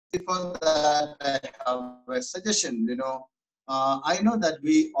before that, I have a suggestion. I know that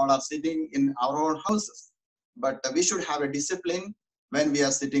we all are sitting in our own houses, but we should have a discipline when we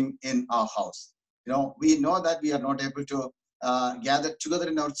are sitting in our house. We know that we are not able to gather together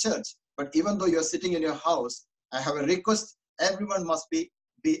in our church, but even though you're sitting in your house, I have a request. Everyone must be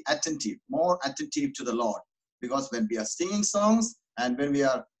attentive, more attentive to the Lord, because when we are singing songs and when we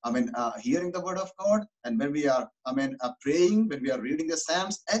are, hearing the word of God, and when we are, praying, when we are reading the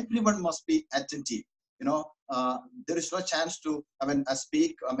Psalms, everyone must be attentive. There is no chance to,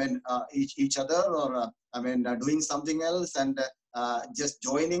 speak, each other, or, doing something else, and just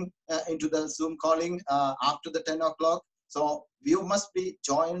joining into the Zoom calling after the 10 o'clock. So you must be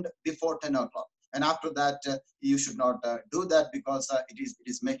joined before 10 o'clock. And after that, you should not do that, because it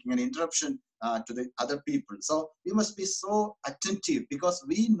is making an interruption to the other people. So we must be so attentive, because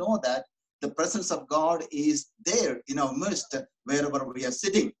we know that the presence of God is there in our midst wherever we are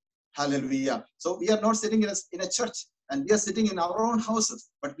sitting. Hallelujah. So we are not sitting in a church, and we are sitting in our own houses,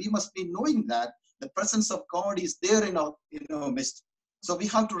 but we must be knowing that the presence of God is there in our midst. So we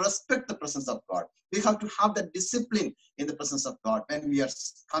have to respect the presence of God. We have to have that discipline in the presence of God when we are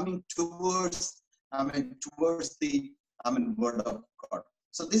coming towards the word of God.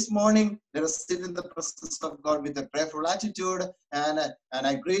 So this morning, let us sit in the presence of God with a prayerful attitude, and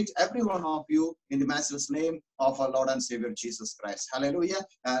I greet every one of you in the matchless name of our Lord and Savior Jesus Christ. Hallelujah!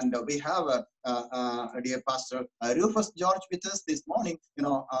 And we have a dear Pastor Rufus George with us this morning.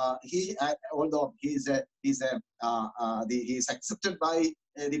 He, although he is accepted by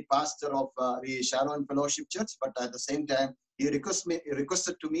the pastor of the Sharon Fellowship Church, but at the same time, he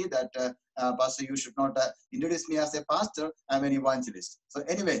requested to me that Pastor, you should not introduce me as a pastor. I'm an evangelist. So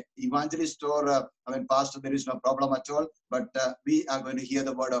anyway, evangelist or pastor, there is no problem at all. But we are going to hear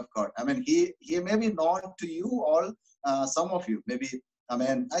the word of God. He may be known to you all. Some of you maybe.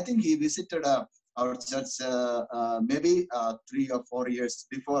 I think he visited our church maybe 3 or 4 years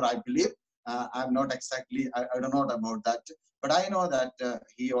before, I believe. I'm not exactly. I don't know about that. But I know that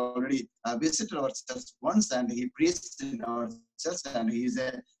he already visited our church once, and he preached in our church, and he's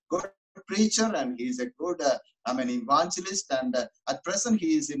a good preacher, and he's a good evangelist, and at present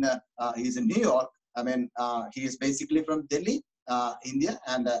he is in New York. He is basically from Delhi, India,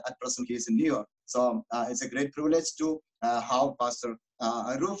 and at present he is in New York. So it's a great privilege to have Pastor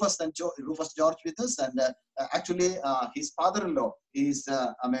Rufus George with us, and actually his father-in-law is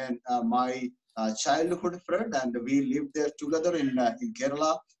my childhood friend, and we lived there together in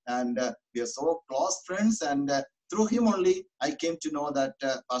Kerala, and we are so close friends, and through him only I came to know that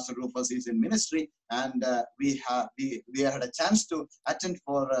Pastor Rufus is in ministry, and we had a chance to attend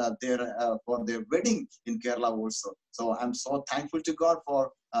for their wedding in Kerala also. So I'm so thankful to God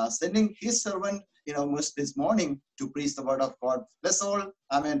for sending his servant this morning to preach the word of God. Let's all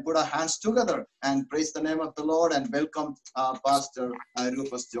put our hands together and praise the name of the Lord, and welcome Pastor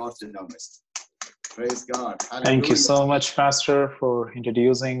Rufus George in our midst. Praise God. Hallelujah. Thank you so much, Pastor, for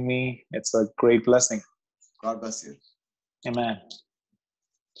introducing me. It's a great blessing. God bless you. Amen.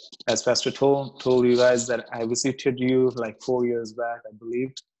 As Pastor told you guys that I visited you like 4 years back, I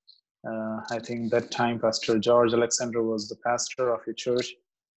believe. I think that time Pastor George Alexander was the pastor of your church.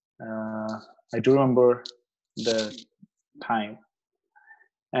 I do remember the time.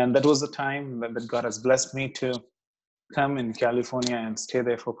 And that was the time that God has blessed me to come in California and stay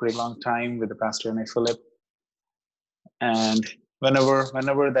there for a pretty long time with the pastor and Philip. And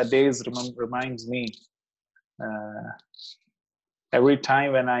whenever that days reminds me, every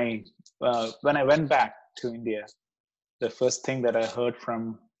time when I went back to India, the first thing that I heard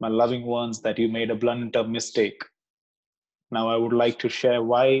from my loving ones that you made a blunt of mistake. Now I would like to share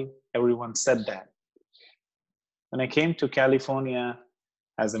why everyone said that. When I came to California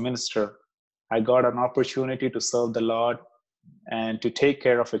as a minister, I got an opportunity to serve the Lord and to take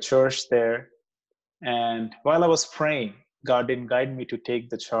care of a church there. And while I was praying, God didn't guide me to take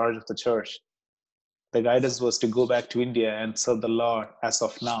the charge of the church. The guidance was to go back to India and serve the Lord as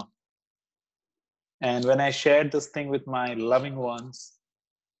of now. And when I shared this thing with my loving ones,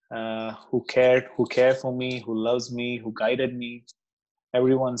 who care for me, who loves me, who guided me,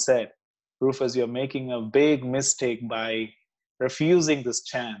 everyone said, Rufus, you're making a big mistake by refusing this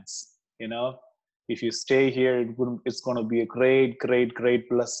chance. If you stay here, it's going to be a great, great, great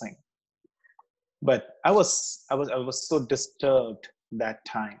blessing. But I was so disturbed that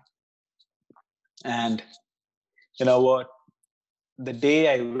time. And you know what? The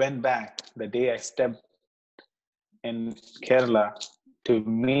day I went back, the day I stepped in Kerala to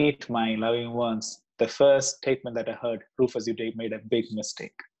meet my loving ones, the first statement that I heard, Rufus, you made a big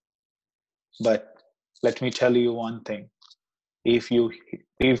mistake. But let me tell you one thing. if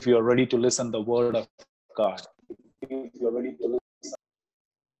you're ready to listen the word of God. If you're ready to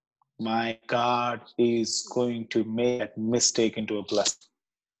My God is going to make that mistake into a blessing.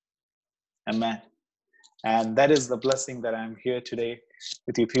 Amen. And that is the blessing that I'm here today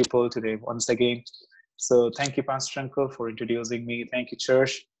with you people today once again. So thank you, Pastor Uncle, for introducing me. Thank you,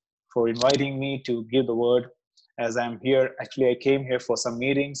 church, for inviting me to give the word. As I'm here, actually, I came here for some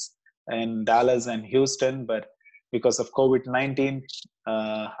meetings in Dallas and Houston, but because of COVID-19,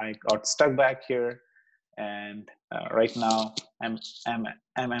 I got stuck back here. And right now,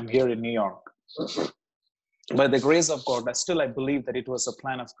 I'm here in New York. By the grace of God, but still I believe that it was a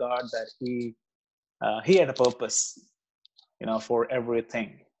plan of God, that He had a purpose, for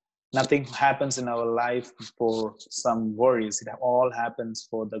everything. Nothing happens in our life for some worries. It all happens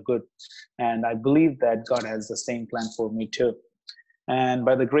for the good. And I believe that God has the same plan for me too. And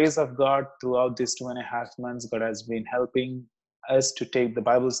by the grace of God, throughout these 2.5 months, God has been helping us to take the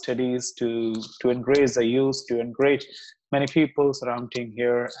Bible studies, to encourage the youth, to encourage many people surrounding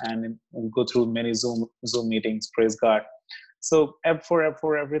here, and go through many Zoom meetings. Praise God. So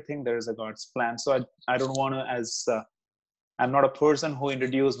for everything, there is a God's plan. So I don't want to, I'm not a person who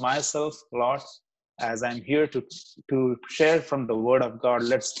introduce myself a lot, as I'm here to share from the Word of God.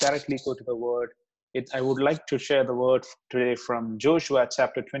 Let's directly go to the Word. I would like to share the Word today from Joshua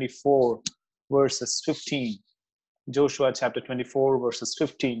chapter 24, verses 15. Joshua chapter 24, verses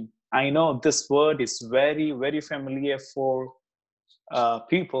 15. I know this word is very, very familiar for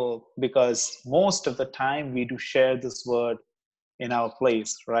people, because most of the time we do share this word in our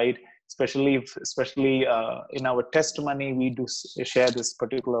place, right? Especially in our testimony, we do share this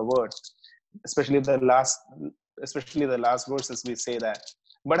particular word. Especially the last verses, we say that.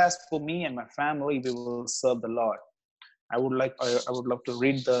 But as for me and my family, we will serve the Lord. I would love to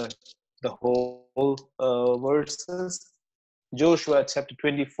read the whole verses. Joshua chapter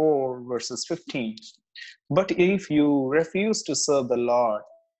 24, verses 15. But if you refuse to serve the Lord,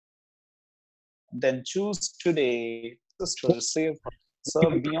 then choose today to receive,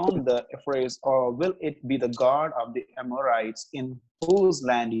 serve beyond the Euphrates, or will it be the God of the Amorites in whose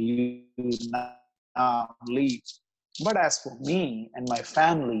land you now live? But as for me and my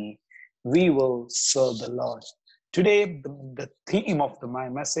family, we will serve the Lord. Today, the theme of my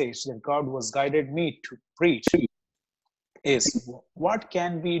message that God was guided me to preach is, what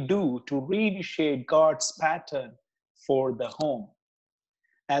can we do to reinitiate God's pattern for the home?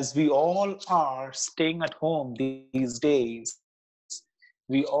 As we all are staying at home these days,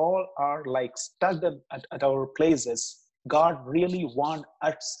 we all are like stuck at our places. God really wants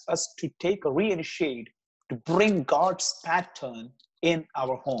us to take a reinitiate, to bring God's pattern in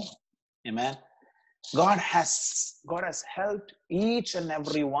our home. Amen. God has helped each and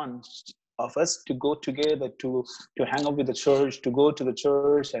every one of us to go together, to hang out with the church, to go to the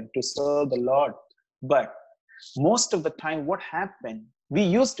church and to serve the Lord. But most of the time, what happened, we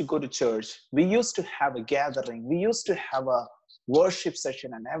used to go to church, we used to have a gathering, we used to have a worship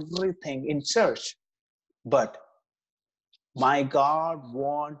session and everything in church. But my God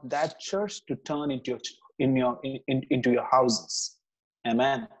wants that church to turn into your houses.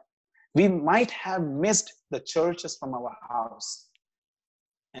 Amen. We might have missed the churches from our house.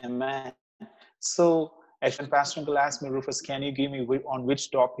 Amen. So actually, Pastor Uncle asked me, Rufus, can you give me on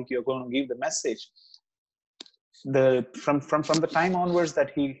which topic you're going to give the message? From the time onwards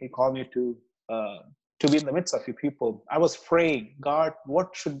that he called me to be in the midst of you people, I was praying, God,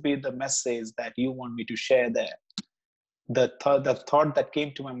 what should be the message that you want me to share there? The thought that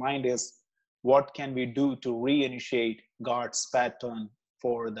came to my mind is, what can we do to reinitiate God's pattern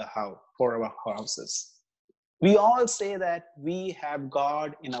for our houses? We all say that we have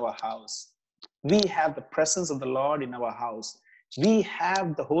God in our house. We have the presence of the Lord in our house. We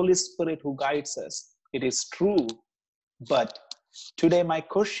have the Holy Spirit who guides us. It is true. But today my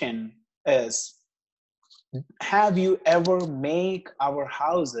question is, have you ever made our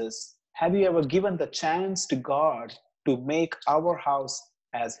houses, have you ever given the chance to God to make our house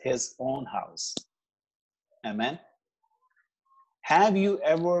as his own house? Amen. Have you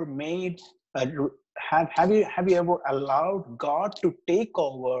ever have you ever allowed God to take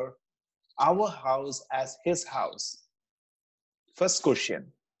over our house as his house? First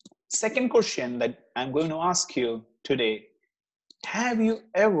question. Second question that I'm going to ask you today, have you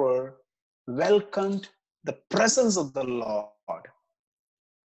ever welcomed the presence of the Lord?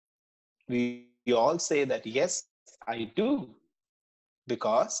 We all say that, yes, I do,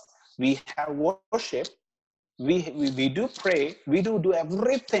 because we have worship, we do pray, we do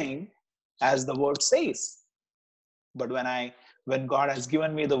everything as the word says. But when God has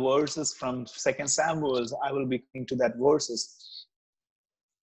given me the verses from 2 Samuel, I will be into that verses.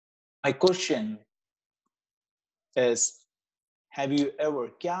 My question is, have you ever,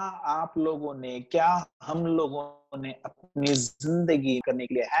 क्या आप लोगों ने, क्या हम लोगों ने अपनी जिंदगी करने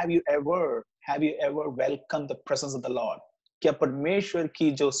के लिए, have you ever welcomed the presence of the Lord? क्या परमेश्वर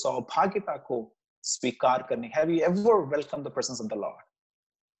की जो सौभाग्यता को स्वीकार करने, have you ever welcomed the presence of the Lord?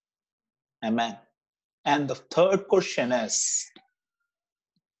 Amen. And the third question is,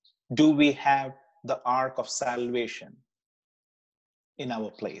 do we have the ark of salvation in our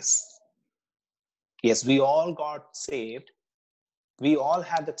place? Yes, we all got saved. We all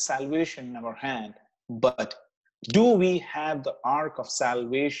have that salvation in our hand, but do we have the ark of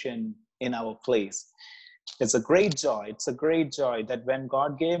salvation in our place? It's a great joy. It's a great joy that when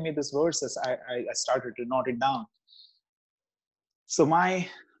God gave me these verses, I started to note it down. So I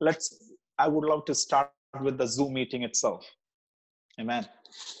would love to start with the Zoom meeting itself. Amen.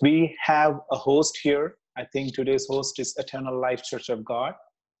 We have a host here. I think today's host is Eternal Life Church of God.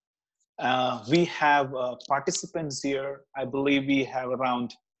 We have participants here. I believe we have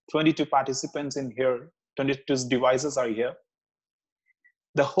around 22 participants in here. 22 devices are here.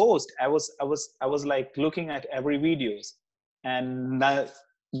 The host, I was like looking at every videos, and I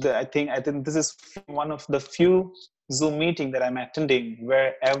think this is one of the few Zoom meeting that I'm attending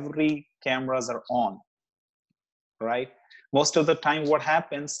where every cameras are on. Right? Most of the time, what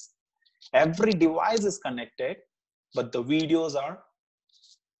happens? Every device is connected, but the videos are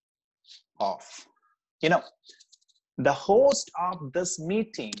off. You know, the host of this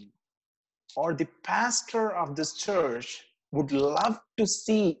meeting or the pastor of this church would love to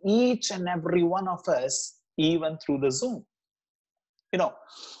see each and every one of us, even through the Zoom. You know,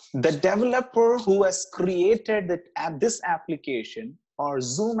 the developer who has created this application or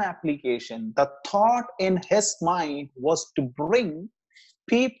Zoom application, the thought in his mind was to bring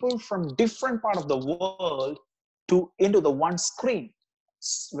people from different part of the world into the one screen,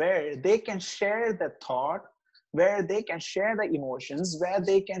 where they can share their thought, where they can share the emotions, where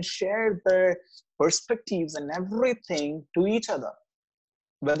they can share their perspectives and everything to each other.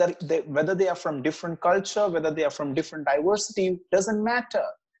 Whether they are from different culture, whether they are from different diversity, doesn't matter.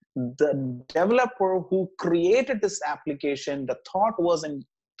 The developer who created this application, the thought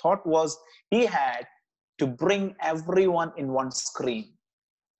was he had to bring everyone in one screen.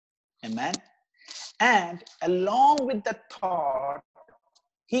 Amen. And along with that thought,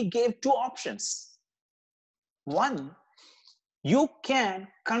 he gave two options. One, you can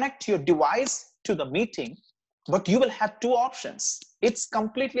connect your device to the meeting, but you will have two options. It's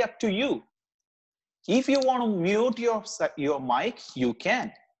completely up to you. If you want to mute your mic, you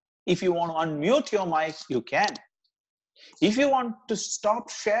can. If you want to unmute your mic, you can. If you want to stop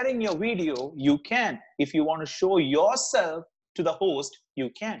sharing your video, you can. If you want to show yourself to the host, you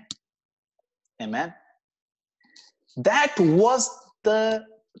can. Amen. That was the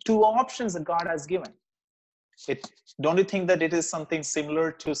two options that God has given. Don't you think that it is something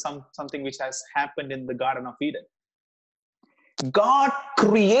similar to something which has happened in the Garden of Eden? God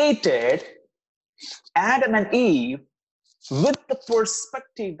created Adam and Eve with the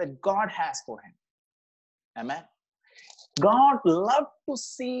perspective that God has for him. Amen. God loved to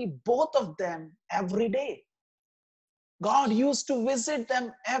see both of them every day. God used to visit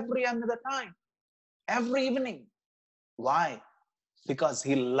them every another time, every evening. Why? Because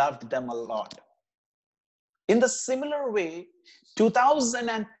he loved them a lot. In the similar way,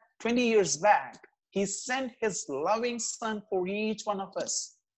 2020 years back, he sent his loving son for each one of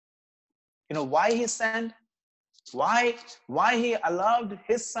us. You know why he sent? Why he allowed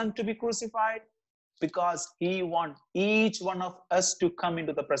his son to be crucified? Because he wants each one of us to come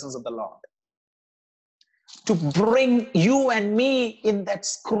into the presence of the Lord. To bring you and me in that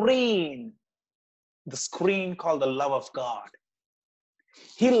screen, the screen called the love of God.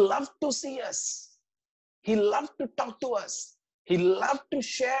 He loved to see us. He loved to talk to us. He loved to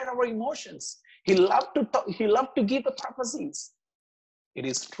share our emotions. He loved to talk, he loved to give the prophecies. It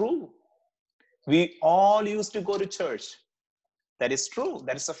is true. We all used to go to church. That is true.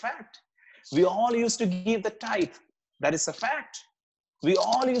 That is a fact. We all used to give the tithe. That is a fact. We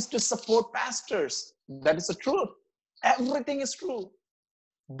all used to support pastors. That is the truth. Everything is true.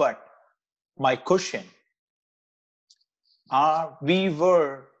 But my question, were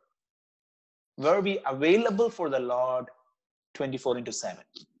we available for the Lord 24/7?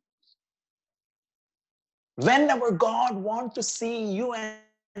 Whenever God wants to see you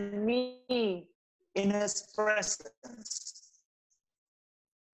and me in his presence,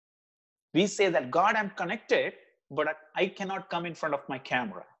 we say that, God, I'm connected, but I cannot come in front of my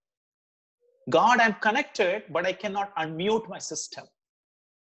camera. God, I'm connected, but I cannot unmute my system.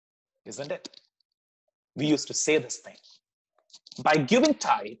 Isn't it? We used to say this thing. by giving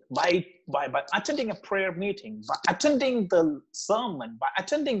tithe, by attending a prayer meeting, by attending the sermon, by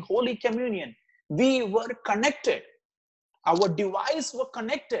attending Holy Communion, we were connected. Our devices were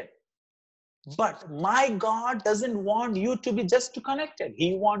connected. But my God doesn't want you to be just connected.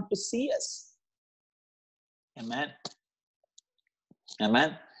 He wants to see us. Amen.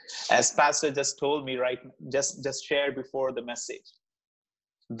 Amen. As Pastor just told me, right, just shared before the message,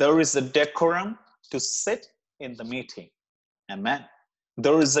 there is a decorum to sit in the meeting. Amen.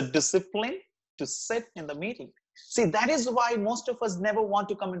 There is a discipline to sit in the meeting. See, that is why most of us never want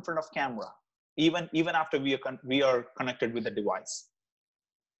to come in front of camera, even after we are connected with the device.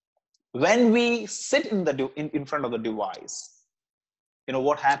 When we sit in front of the device, you know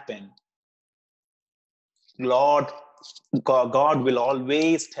what happened? God will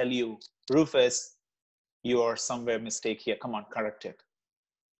always tell you, Rufus, you are somewhere mistake here. Come on, correct it.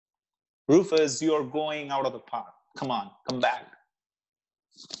 Rufus, you are going out of the path. Come on, come back.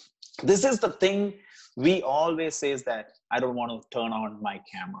 This is the thing we always say, is that I don't want to turn on my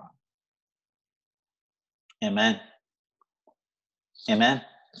camera. Amen. Amen.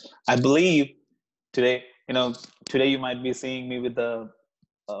 I believe today, today you might be seeing me with the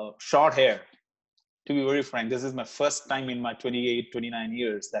short hair. To be very frank, this is my first time in my 28, 29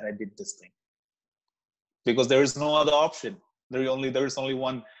 years that I did this thing. Because there is no other option. There is only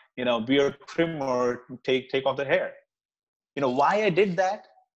one, beard trimmer, take off the hair. Why I did that?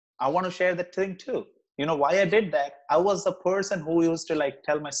 I want to share that thing too. Why I did that? I was the person who used to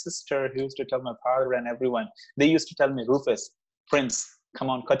tell my sister, who used to tell my father and everyone. They used to tell me, Rufus, Prince,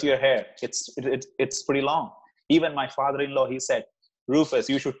 come on, cut your hair. It's pretty long. Even my father-in-law, he said, Rufus,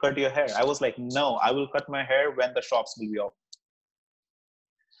 you should cut your hair. I was like, no, I will cut my hair when the shops will be open.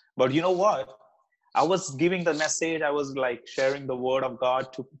 But you know what? I was giving the message. I was sharing the word of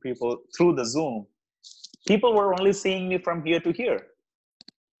God to people through the Zoom. People were only seeing me from here to here.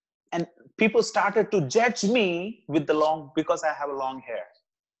 And people started to judge me because I have a long hair.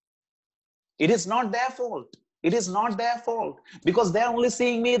 It is not their fault. It is not their fault, because they're only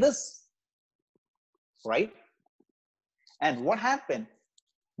seeing me this. Right? And what happened?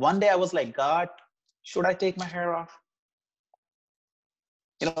 One day I was like, God, should I take my hair off?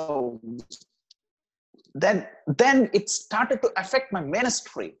 Then it started to affect my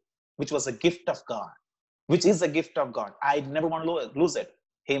ministry, which was a gift of God, which is a gift of God. I never want to lose it.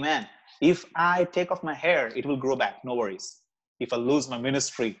 Hey man, if I take off my hair, it will grow back. No worries. If I lose my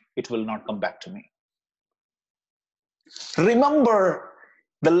ministry, it will not come back to me. Remember,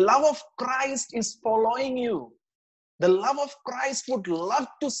 the love of Christ is following you. The love of Christ would love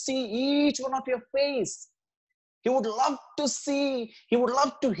to see each one of your face. He would love to see, he would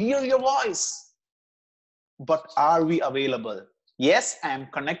love to hear your voice. But are we available? Yes, I am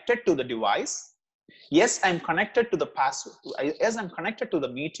connected to the device. Yes, I'm connected to the password. Yes, I'm connected to the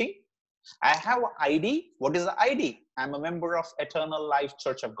meeting. I have an ID. What is the ID? I'm a member of Eternal Life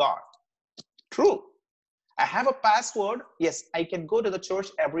Church of God. True. I have a password. Yes, I can go to the church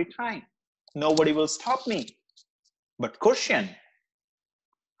every time. Nobody will stop me. But question,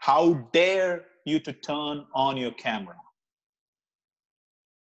 how dare you to turn on your camera?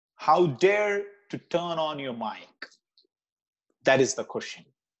 How dare to turn on your mic? That is the question.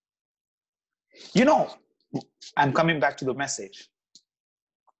 I'm coming back to the message.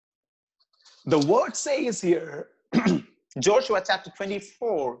 The word says here, Joshua chapter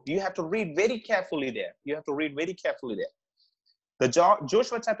 24, you have to read very carefully there. You have to read very carefully there. The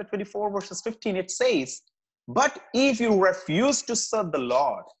Joshua chapter 24 verses 15, it says, but if you refuse to serve the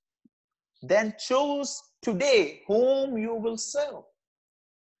Lord, then choose today whom you will serve.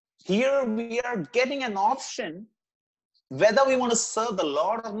 Here we are getting an option whether we want to serve the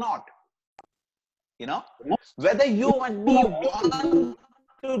Lord or not. Whether you and me want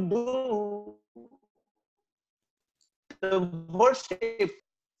to do the worship.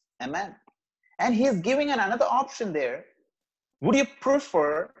 Amen. And he's giving another option there. Would you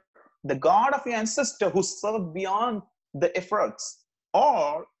prefer the God of your ancestor who served beyond the efforts,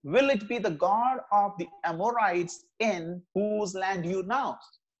 or will it be the God of the Amorites in whose land you now?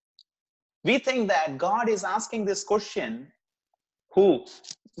 We think that God is asking this question, who?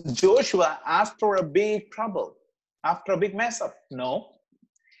 Joshua, after a big trouble, after a big mess up. No.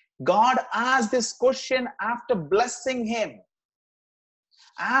 God asked this question after blessing him,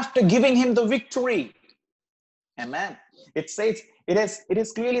 after giving him the victory. Amen. It says, it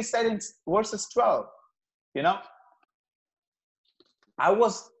is clearly said in verses 12, and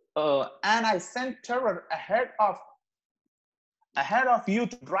I sent terror ahead of you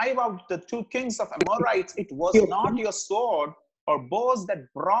to drive out the two kings of Amorites. It was not your sword or bows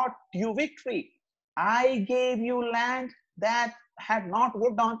that brought you victory. I gave you land that had not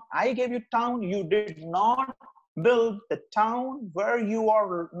worked on. I gave you town. You did not build the town where you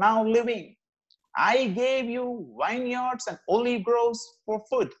are now living. I gave you vineyards and olive groves for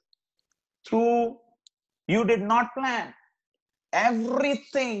food. Through you did not plant.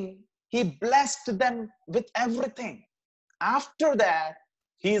 Everything, he blessed them with everything. After that,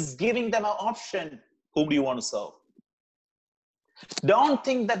 he is giving them an option. Whom do you want to serve? Don't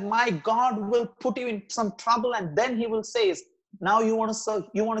think that my God will put you in some trouble and then he will say, now you want to serve,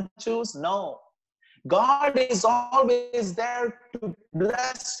 you want to choose? No. God is always there to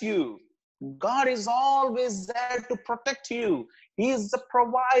bless you. God is always there to protect you. He is the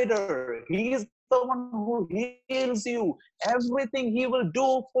provider. He is the one who heals you. Everything he will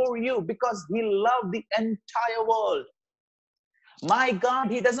do for you because he loved the entire world. My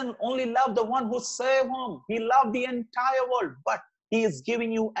God, he doesn't only love the one who saved him. He loved the entire world. But he is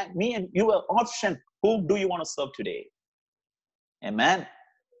giving you and me and you an option. Whom do you want to serve today? Amen.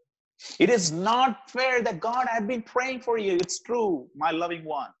 It is not fair that God, I've been praying for you. It's true, my loving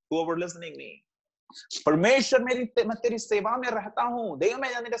one, whoever listening me. परमेश्वर मैं तेरी सेवा में रहता हूं, देव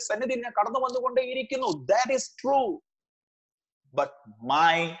मैं तेरे सन्निधि में कടന്നു വന്നുകൊണ്ടേയിരിക്കുന്നു. That is true. But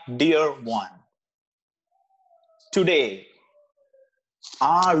my dear one, today,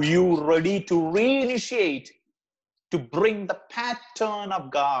 are you ready to reinitiate, to bring the pattern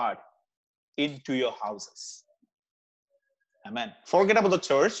of God into your houses? Amen. Forget about the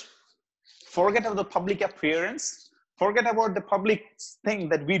church. Forget about the public appearance. Forget about the public thing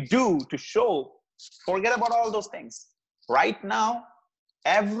that we do to show. Forget about all those things. Right now,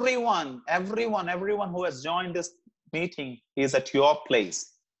 everyone who has joined this meeting is at your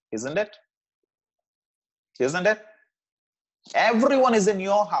place, isn't it? Isn't it? Everyone is in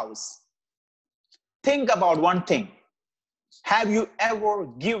your house. Think about one thing. Have you ever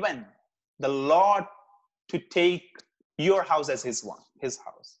given the Lord to take your house as his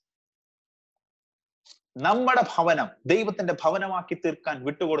house? നമ്മുടെ ഭവനം ദൈവത്തിന്റെ ഭവനമാക്കി തീർക്കാൻ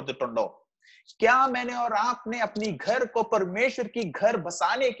വിട്ടുകൊടുത്തിട്ടുണ്ടോ? क्या मैंने और आपने अपनी घर को परमेश्वर की घर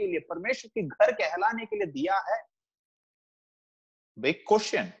बसाने के लिए, परमेश्वर की घर कहलाने के लिए दिया है? Big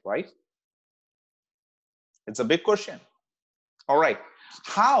question, right? It's a big question. All right.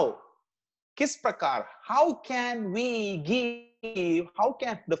 How? किस प्रकार? How can we give? How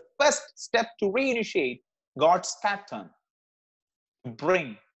can the first step to reinitiate God's pattern to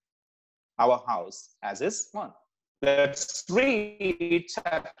bring our house as his one? Let's read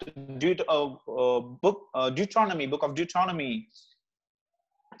Deuteronomy, book of Deuteronomy,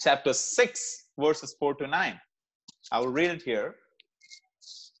 chapter 6, verses 4 to 9. I will read it here.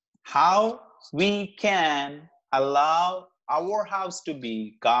 How we can allow our house to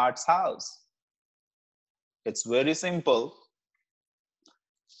be God's house. It's very simple.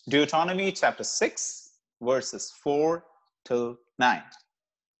 Deuteronomy chapter 6, verses 4 to 9.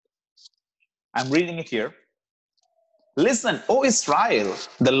 I'm reading it here. Listen, O Israel,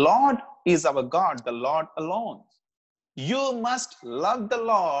 the Lord is our God, the Lord alone. You must love the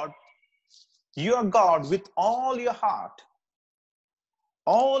Lord, your God, with all your heart,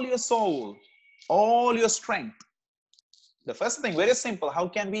 all your soul, all your strength. The first thing, very simple. How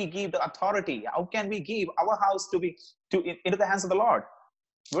can we give the authority? How can we give our house into the hands of the Lord?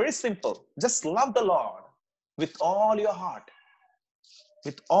 Very simple. Just love the Lord with all your heart,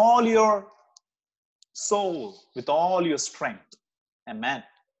 with all your soul, with all your strength. Amen.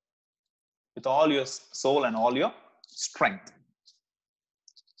 With all your soul and all your strength.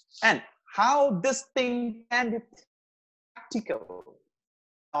 And how this thing can be practical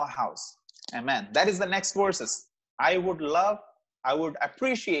in our house. Amen. That is the next verses. I would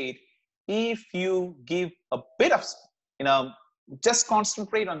appreciate if you give a bit of, just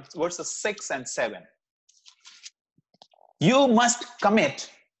concentrate on verses 6 and 7. You must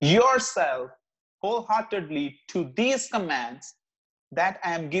commit yourself wholeheartedly to these commands that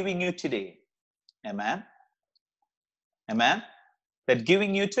I am giving you today. Amen. Amen. That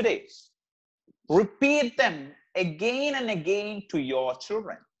giving you today. Repeat them again and again to your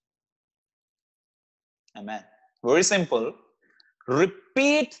children. Amen. Very simple.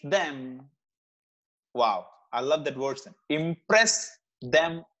 Repeat them. Wow. I love that word. Impress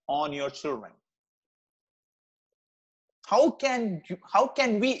them on your children. How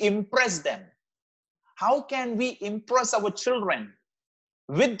can we impress them? How can we impress our children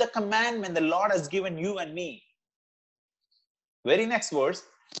with the commandment the Lord has given you and me? Very next verse.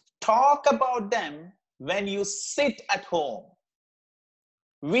 Talk about them when you sit at home.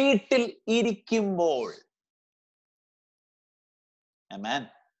 വീട്ടിൽ ഇരിക്കുമ്പോൾ. Amen.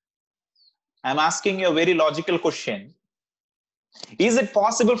 I'm asking you a very logical question. Is it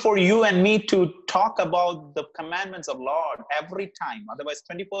possible for you and me to talk about the commandments of Lord every time? Otherwise,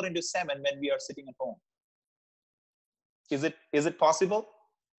 24/7 when we are sitting at home. Is it possible?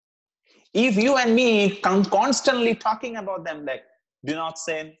 If you and me come constantly talking about them, like, do not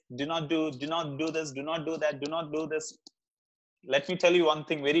sin, do not do this, do not do that, do not do this. Let me tell you one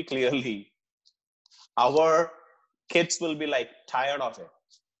thing very clearly. Our kids will be like tired of it.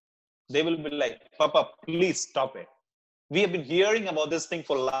 They will be like, Papa, please stop it. We have been hearing about this thing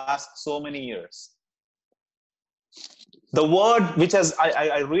for last so many years. The word which has,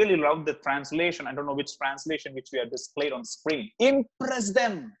 I really love the translation. I don't know which translation which we have displayed on screen. Impress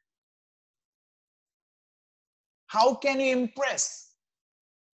them. How can you impress?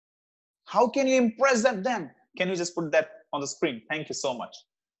 How can you impress them? Can you just put that on the screen? Thank you so much.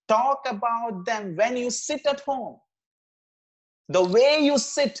 Talk about them when you sit at home. The way you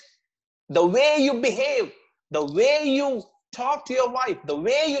sit, the way you behave, the way you talk to your wife, the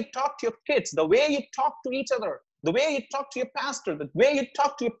way you talk to your kids, the way you talk to each other, the way you talk to your pastor, the way you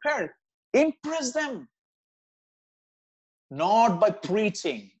talk to your parent. Impress them. Not by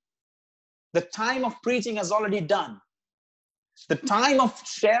preaching. The time of preaching is already done. The time of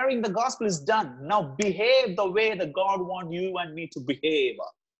sharing the gospel is done. Now behave the way that God wants you and me to behave.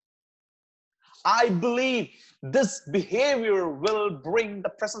 I believe this behavior will bring the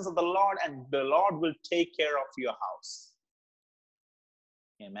presence of the Lord, and the Lord will take care of your house.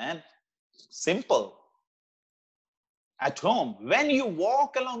 Amen. Simple. At home, when you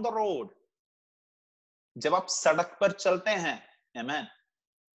walk along the road, जब आप सड़क पर चलते हैं, amen.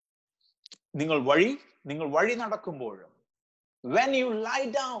 നിങ്ങൾ വഴി നടക്കുമ്പോൾ, when you lie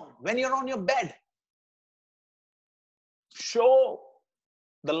down, when you're on your bed, show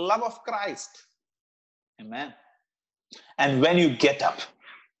the love of Christ. Amen. And when you get up,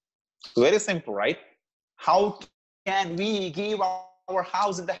 very simple, right? How can we give our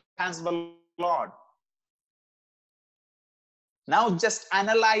house in the hands of the Lord? Now just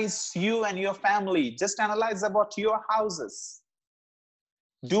analyze you and your family. Just analyze about your houses.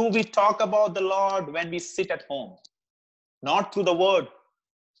 Do we talk about the Lord when we sit at home? Not through the word,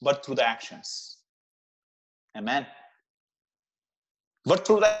 but through the actions. Amen. But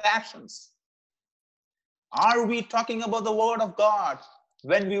through the actions. Are we talking about the word of God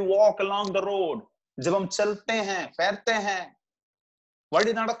when we walk along the road? जब हम चलते हैं, पैरते हैं,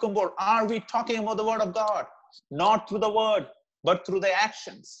 वड़ी നടക്കുമ്പോൾ, are we talking about the word of God? Not through the word, but through the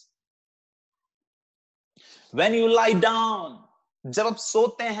actions. When you lie down, जब आप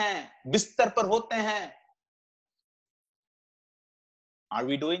सोते हैं, बिस्तर पर होते हैं, are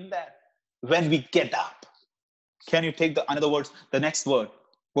we doing that? When we get up, can you take the next word,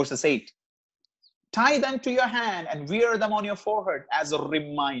 verses 8. Tie them to your hand and wear them on your forehead as a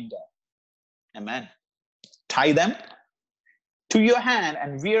reminder. Amen. Tie them to your hand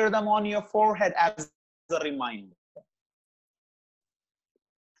and wear them on your forehead as a reminder.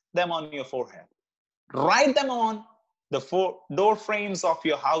 Them on your forehead. Write them on the door frames of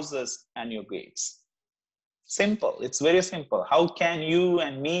your houses and your gates. Simple. It's very simple. How can you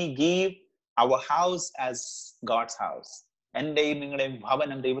and me give our house as God's house? एंडेയും നിങ്ങളുടെയും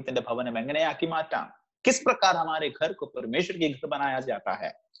ഭവനം ദൈവത്തിന്റെ ഭവനം എങ്ങനെയാക്കി മാറ്റാം? किस प्रकार हमारे घर को परमेश्वर के घर बनाया जाता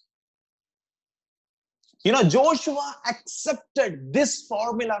है? You know, Joshua accepted this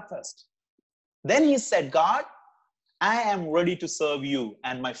formula first. Then he said, God, I am ready to serve you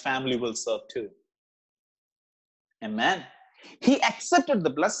and my family will serve too. Amen. He accepted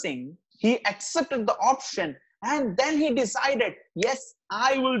the blessing. He accepted the option. And then he decided, yes,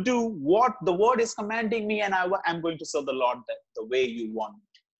 I will do what the word is commanding me, and I'm going to serve the Lord the way you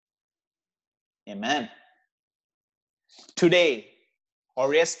want. Amen. Today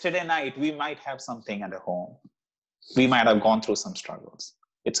or yesterday night, we might have something at home. We might have gone through some struggles.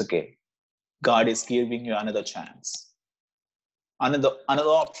 It's okay. God is giving you another chance.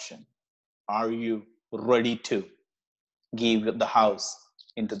 Another option. Are you ready to give the house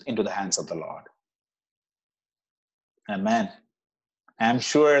into the hands of the Lord? Amen. I'm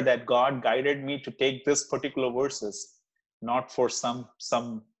sure that God guided me to take this particular verses, not for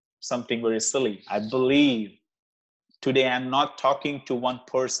something very silly. I believe today I'm not talking to one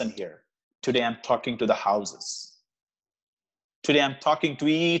person here. Today I'm talking to the houses. Today I'm talking to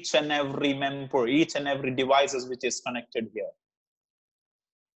each and every member, each and every devices which is connected here.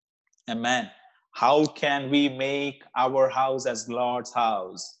 Amen. How can we make our house as Lord's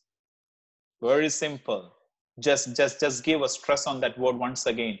house? Very simple. Just give a stress on that word once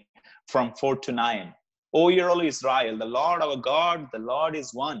again from 4 to 9. O ye all Israel, the Lord our God, the Lord is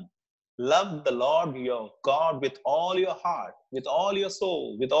one. Love the Lord your God with all your heart, with all your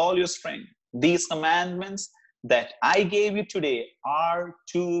soul, with all your strength. These commandments that I gave you today are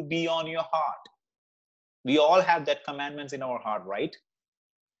to be on your heart. We all have that commandments in our heart, right?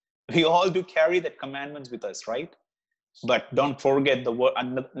 We all do carry that commandments with us, right? But don't forget the word,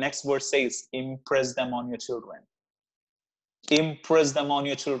 and the next verse says, impress them on your children. Impress them on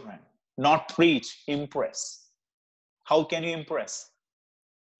your children. Not preach, impress. How can you impress?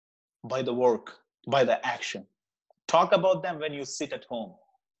 By the work, by the action. Talk about them when you sit at home.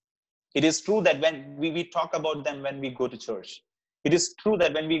 It is true that when we talk about them when we go to church. It is true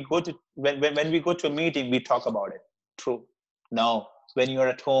that when we go to when we go to a meeting, we talk about it. True. No, when you're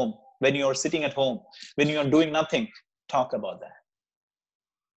at home, when you're sitting at home, when you're doing nothing, talk about that.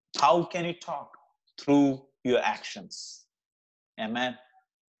 How can you talk? Through your actions. Amen.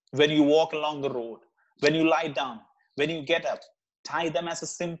 When you walk along the road, when you lie down, when you get up, tie them as a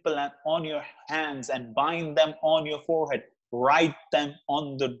symbol on your hands and bind them on your forehead. Write them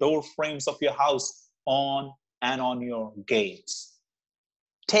on the door frames of your house, on and on your gates.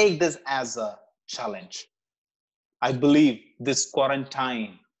 Take this as a challenge. I believe this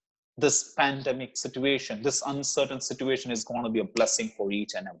quarantine, this pandemic situation, this uncertain situation is going to be a blessing for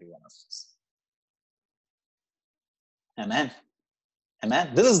each and every one of us. Amen.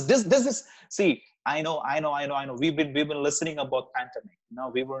 Amen. This is. See, I know. We've been listening about pandemic.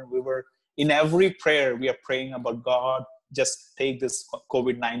 We were in every prayer we are praying about God. Just take this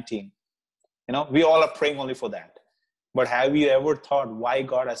COVID-19. We all are praying only for that. But have you ever thought why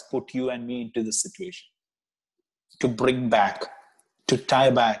God has put you and me into this situation? To bring back, to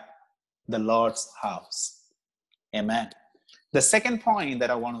tie back the Lord's house. Amen. The second point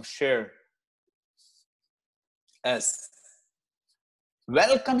that I want to share is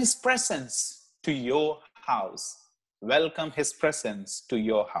welcome His presence to your house. Welcome His presence to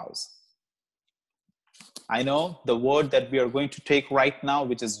your house. I know the word that we are going to take right now,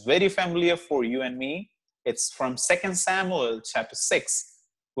 which is very familiar for you and me. It's from 2 Samuel chapter 6,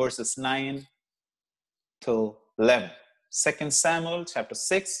 verses 9 to 11. 2 Samuel chapter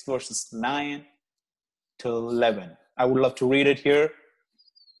 6, verses 9 to 11. I would love to read it here.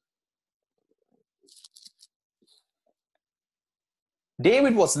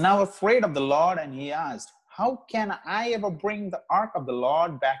 David was now afraid of the Lord, and he asked, how can I ever bring the ark of the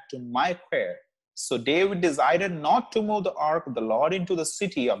Lord back to my prayer? So David decided not to move the ark of the Lord into the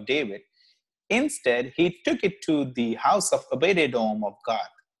city of David. Instead, he took it to the house of Obed-Edom of God.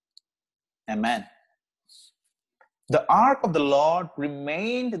 Amen. The ark of the Lord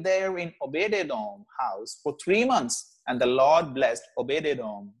remained there in Obed-Edom's house for 3 months, and the Lord blessed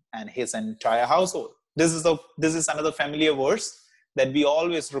Obed-Edom and his entire household. This is another familiar verse that we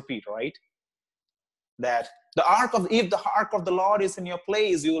always repeat, right? That if the ark of the Lord is in your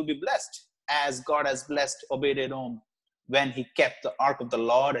place, you will be blessed, as God has blessed Obed-Edom when he kept the ark of the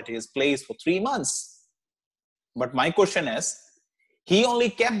Lord at his place for 3 months. But my question is, he only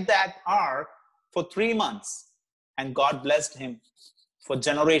kept that ark for 3 months, and God blessed him for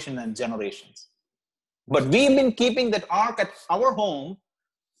generations and generations. But we've been keeping that ark at our home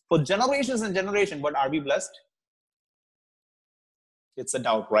for generations and generations, but are we blessed? It's a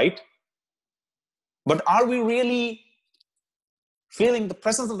doubt, right? But are we really feeling the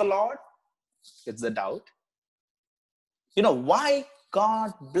presence of the Lord? It's a doubt. Why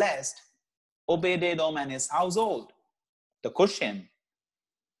God blessed Obed-Edom and his household? The question,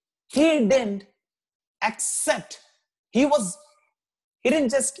 he didn't accept. He didn't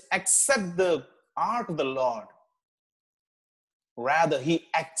just accept the ark of the Lord. Rather, he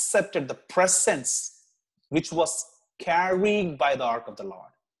accepted the presence which was carried by the ark of the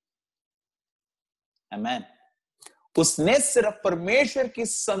Lord. Amen. उसने सिर्फ परमेश्वर की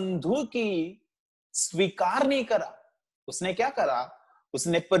संधु की स्वीकार नहीं करा. उसने क्या करा?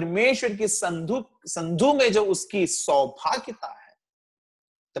 उसने परमेश्वर की संधु में जो उसकी सौभाग्यता है,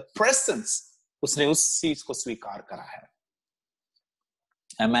 the presence, उसने उस चीज को स्वीकार करा है.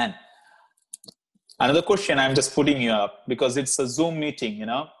 Amen. Another question I'm just putting you up because it's a Zoom meeting,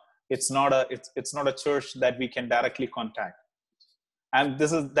 it's not a church that we can directly contact. And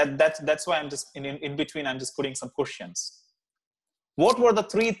that's why I'm just in between, I'm just putting some questions. What were the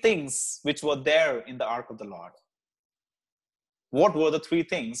 3 things which were there in the ark of the Lord? What were the 3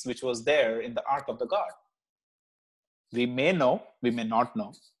 things which was there in the ark of the God? We may know, we may not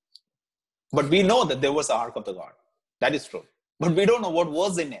know. But we know that there was the ark of the God. That is true. But we don't know what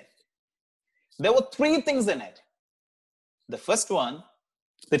was in it. There were 3 things in it. The first one,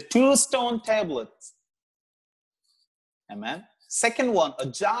 the 2 stone tablets. Amen. Second one, a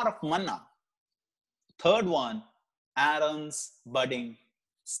jar of manna. Third one, Aaron's budding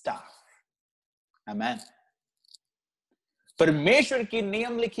staff. Amen. परमेश्वर की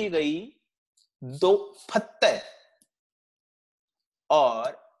नियम लिखी गई 2 पत्थर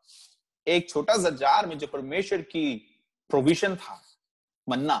और एक छोटा सा जार में जो परमेश्वर की प्रोविजन था,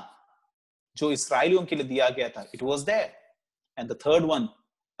 मन्ना जो इस्राएलियों के लिए दिया गया था, it was there. And the third one,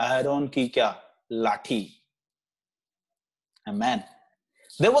 iron की क्या? लाठी. Amen.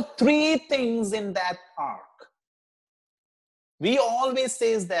 There were 3 things in that ark. We always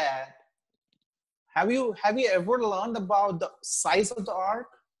says that. Have you ever learned about the size of the ark?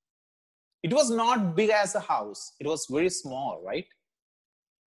 It was not big as a house. It was very small, right?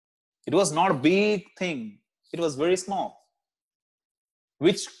 It was not a big thing. It was very small,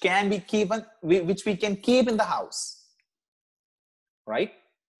 which we can keep in the house, right?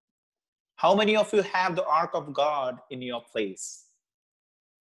 How many of you have the ark of God in your place?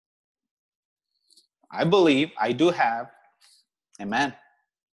 I believe I do have. Amen.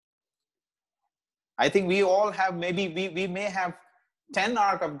 I think we all have, maybe we may have 10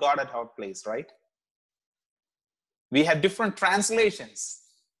 ark of God at our place, right? We have different translations.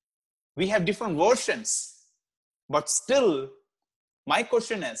 We have different versions. But still, my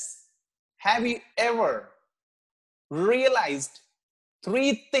question is, have you ever realized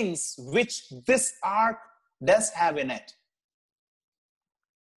 3 things which this ark does have in it?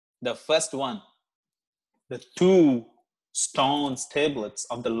 The first one, the 2 stone tablets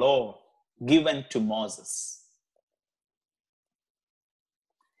of the law given to Moses.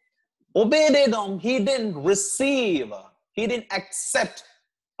 Obed-Edom, he didn't accept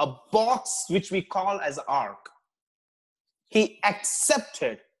a box which we call as ark. He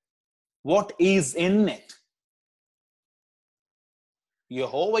accepted what is in it.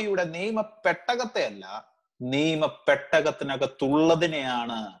 യഹോവയുടെ നിയമപ്പെട്ടകത്തെയല്ല,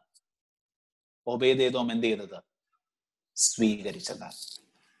 നിയമപ്പെട്ടകത്തിനകത്തുള്ളതിനെയാണ് ഒബേദെദോം എന്ത് ചെയ്തത്? സ്വീകരിച്ചത്.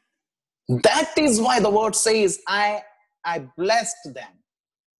 That is why the word says, I blessed them.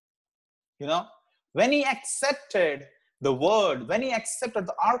 You know, when he accepted the word, when he accepted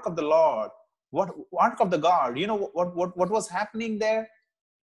the ark of the Lord, ark of the God, you know what was happening there?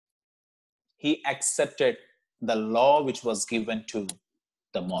 He accepted the law which was given to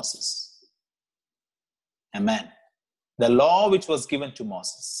the Moses. Amen. The law which was given to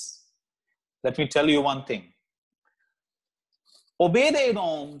Moses. Let me tell you one thing.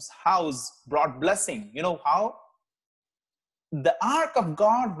 Obed-Edom's house brought blessing. You know how? The ark of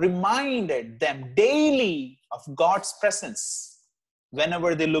God reminded them daily of God's presence whenever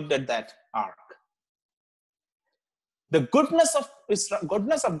they looked at that ark. The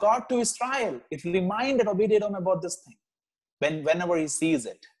goodness of God to Israel, it reminded Obed-Edom about this thing whenever he sees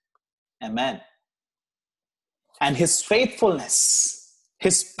it. Amen. And his faithfulness,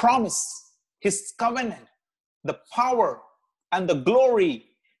 his promise, his covenant, the power and the glory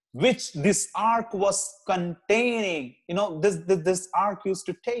which this ark was containing, you know, this ark used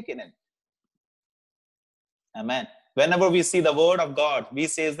to take in it. Amen. Whenever we see the word of God, we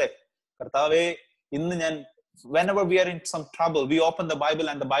say that, whenever we are in some trouble, we open the Bible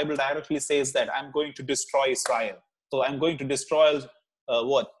and the Bible directly says that I'm going to destroy Israel. So I'm going to destroy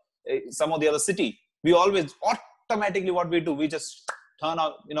some of the other city. We always automatically what we do, we just turn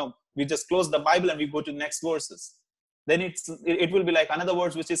out, you know, we just close the Bible and we go to the next verses. Then it will be like another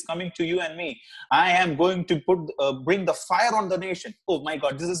verse which is coming to you and me. I am going to bring the fire on the nation. Oh my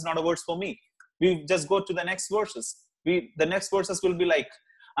God, this is not a verse for me. We just go to the next verses. The next verses will be like,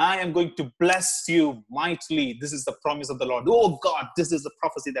 I am going to bless you mightily. This is the promise of the Lord. Oh God, this is the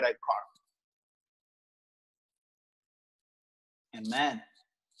prophecy that I caught. Amen.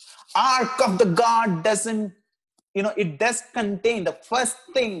 Ark of the God doesn't, you know, it does contain the first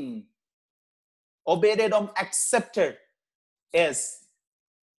thing Obed-Edom accepted is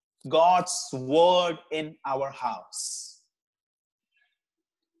God's word in our house.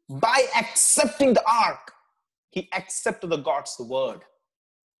 By accepting the ark, he accepted the God's word.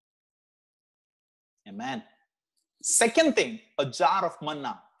 Amen. Second thing, a jar of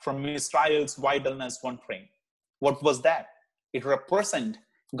manna from Israel's wilderness wandering. What was that? It represents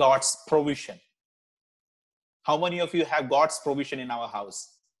God's provision. How many of you have God's provision in our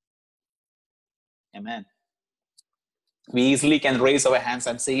house? Amen. We easily can raise our hands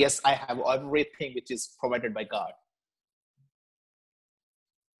and say, yes, I have everything which is provided by God.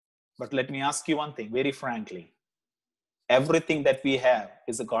 But let me ask you one thing, very frankly. Everything that we have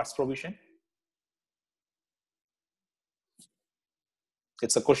is a God's provision?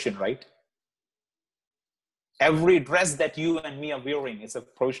 It's a question, right? Every dress that you and me are wearing is a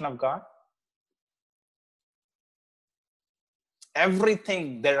provision of God?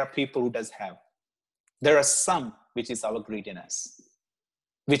 Everything there are people who does have. There are some which is our greediness,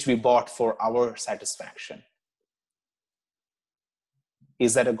 which we bought for our satisfaction.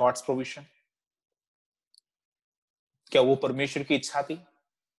 Is that a God's provision? क्या वो परमेश्वर की इच्छा थी?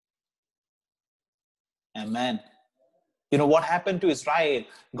 Amen. You know what happened to Israel?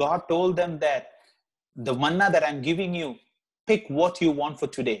 God told them that the manna that I'm giving you, pick what you want for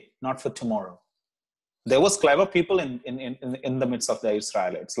today, not for tomorrow. There was clever people in the midst of the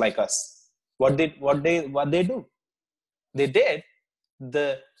Israelites like us. What they do? They did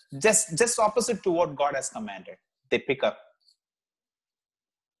the just opposite to what God has commanded. They pick up,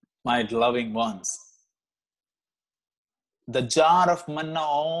 my loving ones. The jar of manna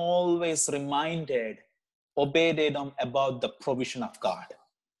always reminded Obed-Edom about the provision of God.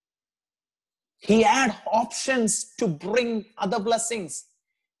 He had options to bring other blessings.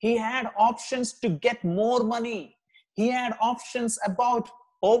 He had options to get more money. He had options about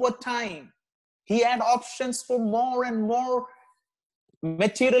overtime. He had options for more and more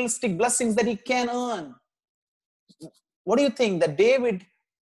materialistic blessings that he can earn. What do you think that David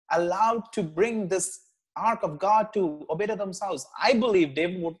allowed to bring this ark of God to Obed-Edom's house? I believe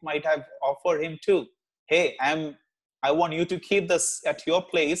David might have offered him too. Hey, I want you to keep this at your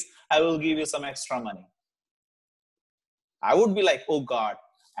place. I will give you some extra money. I would be like, oh God,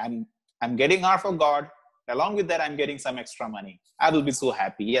 I'm getting ark of God. Along with that, I'm getting some extra money. I will be so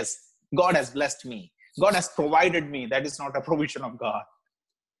happy. Yes, God has blessed me. God has provided me. That is not a provision of God.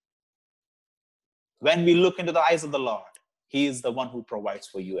 When we look into the eyes of the Lord, He is the one who provides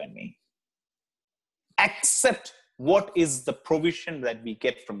for you and me. Accept what is the provision that we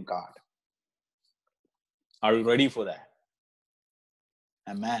get from God. Are you ready for that?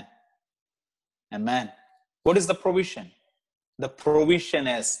 Amen. Amen. What is the provision? The provision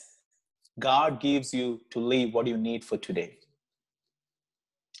is God gives you to live what you need for today.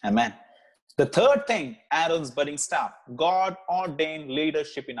 Amen. The third thing, Aaron's budding staff. God ordained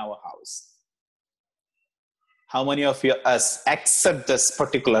leadership in our house. How many of us accept this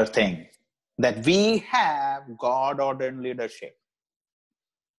particular thing? That we have God ordained leadership.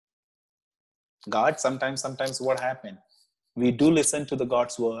 God, sometimes what happened? We do listen to the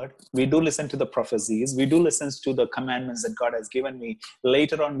God's word. We do listen to the prophecies. We do listen to the commandments that God has given me.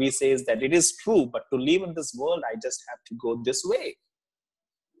 Later on, we say that it is true, but to live in this world, I just have to go this way.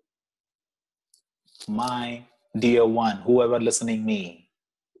 My dear one, whoever listening me,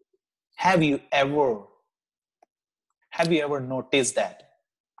 have you ever noticed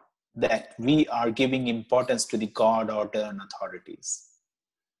that we are giving importance to the God-ordained authorities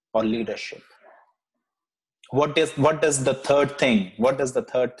or leadership? What does the third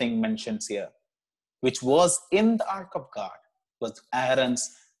thing mentions here, which was in the ark of God, was Aaron's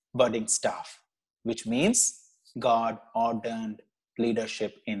budding staff, which means God ordained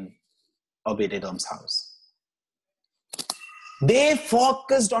leadership in Obed-Edom's house. They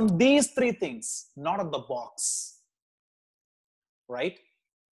focused on these three things, not on the box. Right?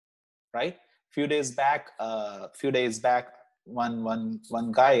 Few days back,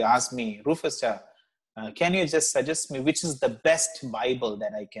 one guy asked me, Rufus, can you just suggest me which is the best Bible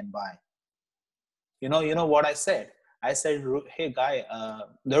that I can buy? You know what I said? I said, hey guy,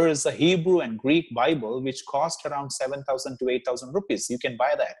 there is a Hebrew and Greek Bible which cost around 7,000 to 8,000 rupees. You can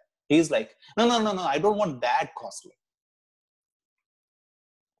buy that. He's like, no, I don't want that costly.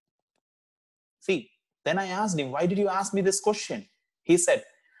 See, then I asked him, why did you ask me this question? He said,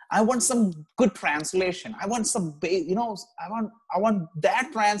 I want some good translation. I want some, I want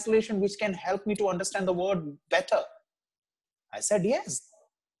that translation which can help me to understand the word better. I said, yes.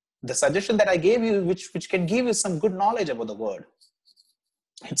 The suggestion that I gave you, which can give you some good knowledge about the word.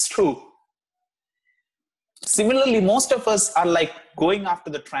 It's true. Similarly, most of us are like going after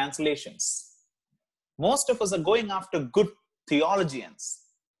the translations. Most of us are going after good theologians.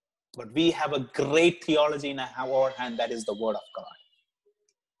 But we have a great theology in our hand, that is the word of God.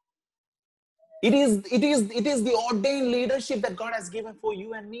 It is the ordained leadership that God has given for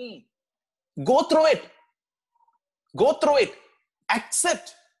you and me. Go through it.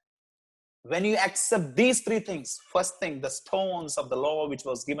 Accept. When you accept these three things, first thing, the stones of the law which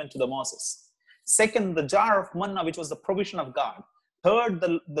was given to the Moses. Second, the jar of manna, which was the provision of God. Third,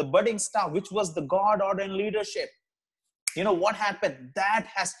 the budding staff, which was the God-ordained leadership. You know what happened? That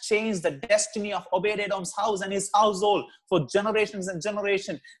has changed the destiny of Obed-Edom's house and his household for generations and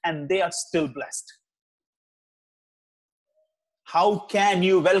generations, and they are still blessed. How can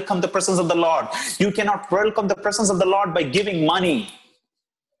you welcome the presence of the Lord? You cannot welcome the presence of the Lord by giving money.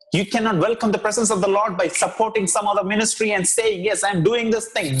 You cannot welcome the presence of the Lord by supporting some other ministry and saying, yes, I'm doing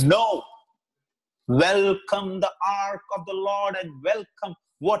this thing. No. Welcome the ark of the Lord and welcome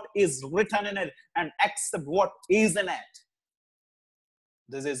what is written in it and accept what is in it.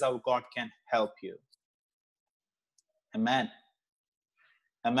 This is how God can help you. Amen.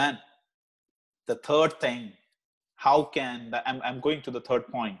 The third thing, how can I'm going to the third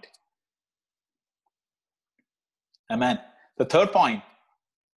point. Amen. The third point,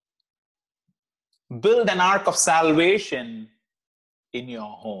 build an ark of salvation in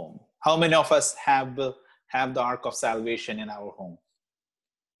your home. How many of us have the ark of salvation in our home?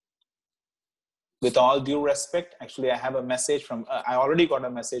 With all due respect, actually, I have a message from, I already got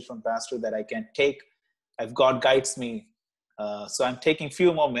a message from Pastor that I can take if God guides me. So I'm taking a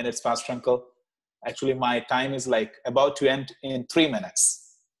few more minutes, Pastor Uncle. Actually, my time is like about to end in 3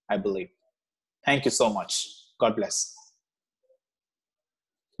 minutes, I believe. Thank you so much. God bless.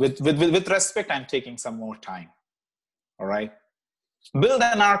 With respect, I'm taking some more time. All right. Build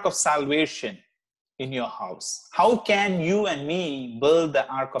an ark of salvation in your house. How can you and me build the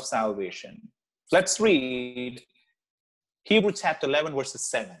ark of salvation? Let's read Hebrews chapter 11, verses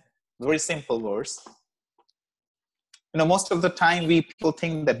 7. Very simple verse. You know, most of the time people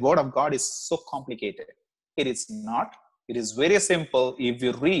think that word of God is so complicated. It is not. It is very simple if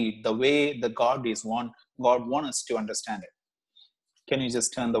you read the way the God wants us to understand it. Can you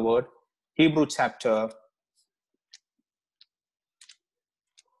just turn the word? Hebrew chapter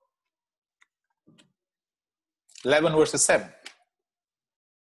 11, verses 7.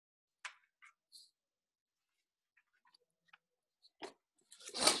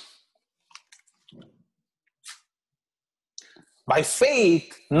 By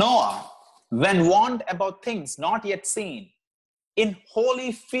faith, Noah, when warned about things not yet seen, in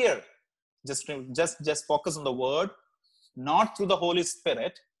holy fear, just focus on the word, not through the Holy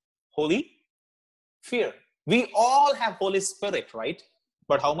Spirit, holy fear. We all have Holy Spirit, right?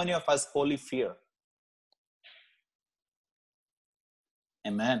 But how many of us holy fear?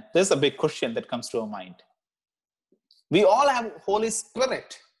 Amen. There's a big question that comes to our mind. We all have Holy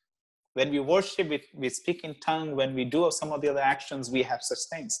Spirit. When we worship, we speak in tongue. When we do some of the other actions, we have such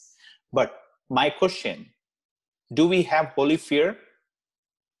things. But my question, do we have holy fear?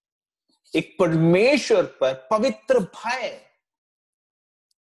 एक परमेश्वर पर पवित्र भय.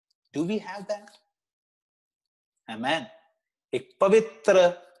 Do we have that? Amen. एक पवित्र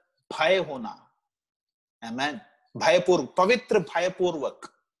भय होना. Amen. भयपूर्वक, पवित्र भयपूर्वक.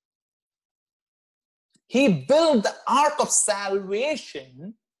 He built the ark of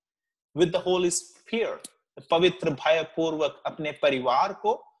salvation with the Holy Spirit. पवित्र भयपूर्वक अपने परिवार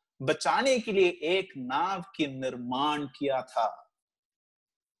को बचाने के लिए एक नाव की निर्माण किया था.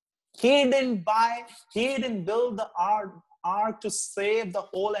 He didn't build the ark to save the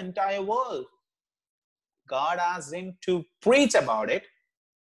whole entire world. God asked him to preach about it.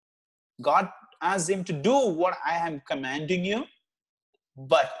 God asked him to do what I am commanding you.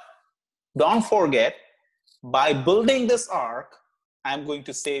 But don't forget, by building this ark, I'm going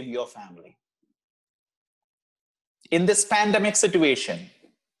to save your family. In this pandemic situation,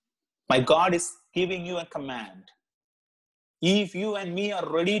 my God is giving you a command. If you and me are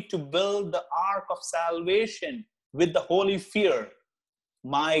ready to build the ark of salvation with the holy fear,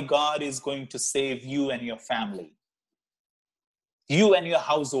 my God is going to save you and your family. You and your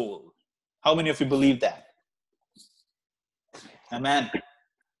household. How many of you believe that? Amen.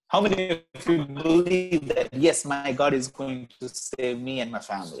 How many of you believe that, yes, my God is going to save me and my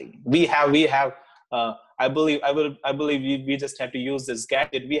family? We have, I believe we just have to use this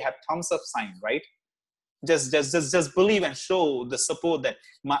gadget. We have thumbs up sign, right? Just believe and show the support that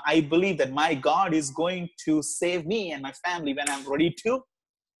I believe that my God is going to save me and my family when I'm ready to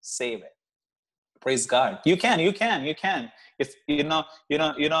save it. Praise God. You can. If it's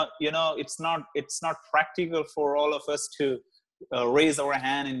not practical for all of us to raise our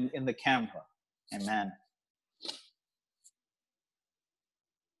hand in the camera. Amen.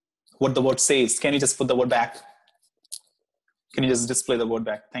 What the word says. Can you just put the word back? Can you just display the word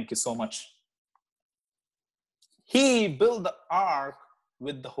back? Thank you so much. He built the ark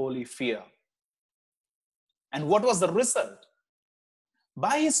with the holy fear. And what was the result?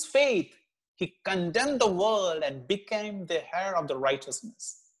 By his faith, he condemned the world and became the heir of the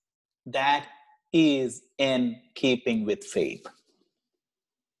righteousness. That is in keeping with faith.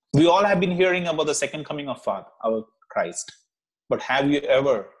 We all have been hearing about the second coming of our Christ. But have you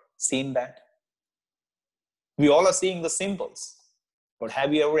ever seen that? We all are seeing the symbols. But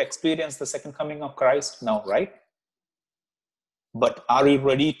have you ever experienced the second coming of Christ? No, right? But are you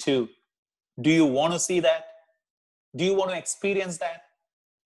ready to? Do you want to see that? Do you want to experience that?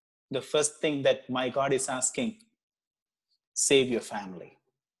 The first thing that my God is asking, save your family,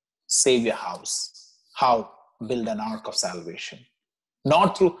 save your house. How? Build an ark of salvation.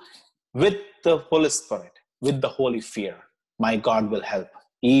 Not through, with the Holy Spirit, with the holy fear. My God will help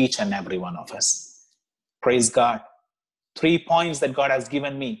each and every one of us. Praise God. 3 points that God has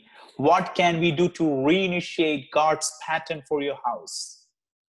given me. What can we do to reinitiate God's pattern for your house?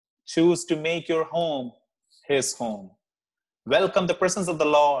 Choose to make your home His home. Welcome the presence of the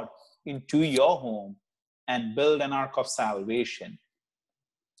Lord into your home and build an ark of salvation.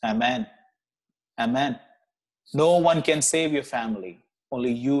 Amen. Amen. No one can save your family.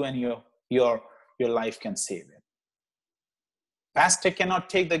 Only you and your life can save it. Pastor cannot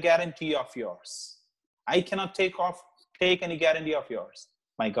take the guarantee of yours. I cannot take any guarantee of yours.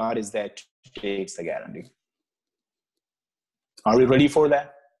 My God is there to take the guarantee. Are we ready for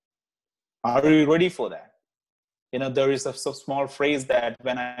that? Are we ready for that? You know, there is a small phrase that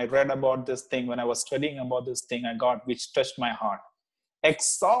when I read about this thing, when I was studying about this thing, I got, which touched my heart.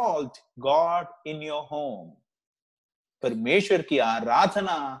 Exalt God in your home. परमेश्वर की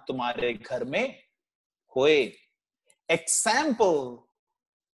आराधना तुम्हारे घर में होए. Example,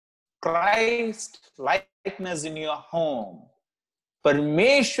 Christ likeness in your home.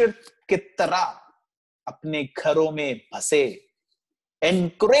 परमेश्वर की तरह अपने घरों में बसे.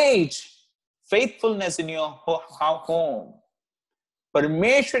 Encourage faithfulness in your home.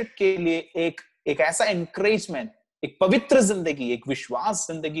 परमेश्वर के लिए एक ऐसा encouragement, एक पवित्र जिंदगी, एक विश्वास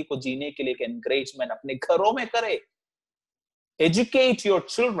जिंदगी को जीने के लिए एक encouragement अपने घरों में करे. Educate your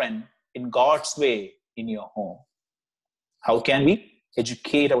children in God's way in your home. How can we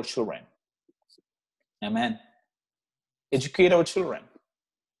educate our children? Amen. Educate our children.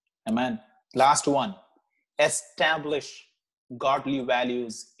 Amen. Last one. Establish godly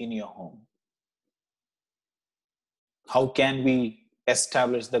values in your home. How can we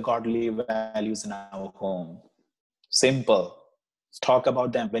establish the godly values in our home? Simple. Talk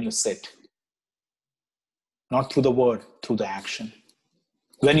about them when you sit. Not through the word, through the action.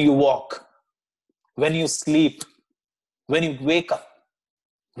 When you walk, when you sleep, when you wake up,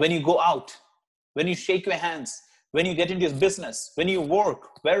 when you go out, when you shake your hands, when you get into your business, when you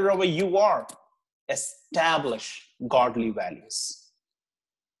work, wherever you are, establish godly values.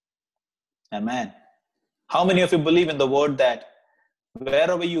 Amen. How many of you believe in the word that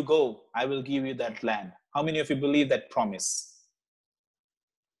wherever you go, I will give you that land? How many of you believe that promise?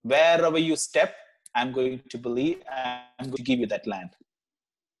 Wherever you step, I'm going to believe, I'm going to give you that land.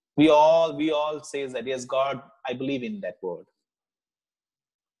 We all say that, yes, God, I believe in that word.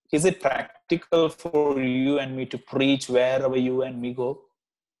 Is it practical for you and me to preach wherever you and me go?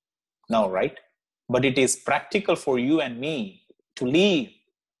 No, right? But it is practical for you and me to live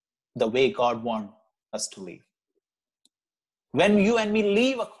the way God wants us to live. When you and me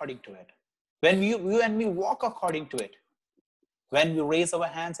live according to it, when you and me walk according to it, when we raise our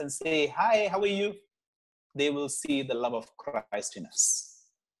hands and say, hi, how are you? They will see the love of Christ in us.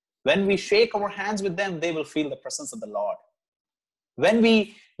 When we shake our hands with them, they will feel the presence of the Lord. When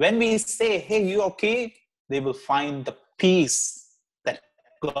we say, hey, you okay? They will find the peace that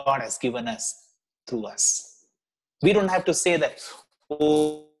God has given us through us. We don't have to say that,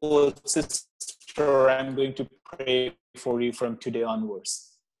 oh, sister, I'm going to pray for you from today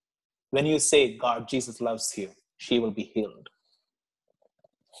onwards. When you say, God, Jesus loves you, she will be healed.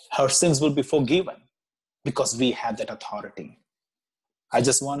 Her sins will be forgiven because we have that authority. I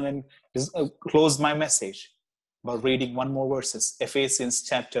just want to close my message by reading one more verses. Ephesians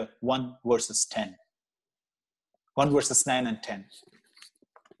chapter 1 verses 10. 1 verses 9 and 10.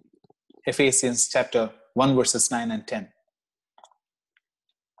 Ephesians chapter 1 verses 9 and 10.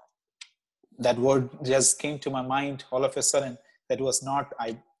 That word just came to my mind all of a sudden. That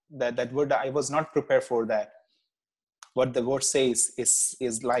word I was not prepared for that. What the word says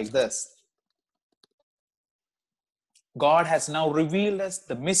is like this. God has now revealed us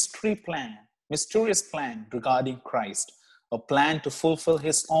the mysterious plan regarding Christ, a plan to fulfill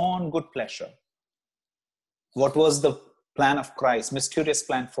his own good pleasure. What was the plan of Christ? Mysterious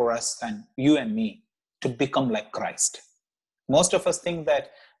plan for us and you and me to become like Christ. Most of us think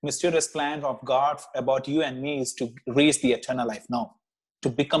that mysterious plan of God about you and me is to reach the eternal life. No, to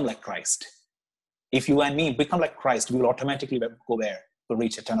become like Christ. If you and me become like Christ, we will automatically go there to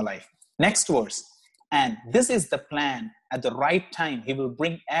reach eternal life. Next verse. And this is the plan. At the right time, he will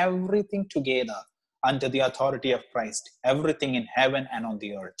bring everything together under the authority of Christ. Everything in heaven and on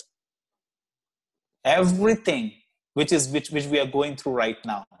the earth. Everything which we are going through right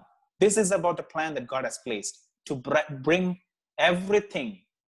now. This is about the plan that God has placed to bring everything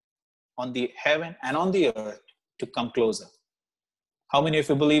on the heaven and on the earth to come closer. How many of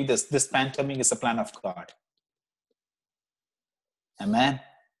you believe this? This pandemic is a plan of God. Amen.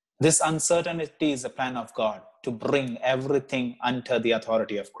 This uncertainty is a plan of God to bring everything under the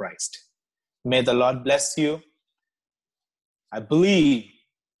authority of Christ. May the Lord bless you. I believe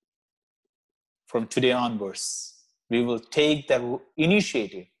from today onwards, we will take the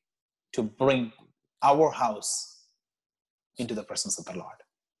initiative to bring our house into the presence of the Lord.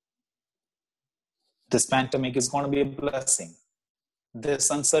 This pandemic is going to be a blessing. This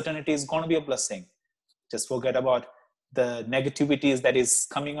uncertainty is going to be a blessing. Just forget about the negativities that is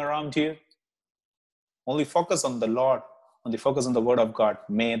coming around you. Only focus on the Lord. Only focus on the word of God.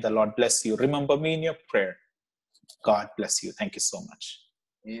 May the Lord bless you. Remember me in your prayer. God bless you. Thank you so much.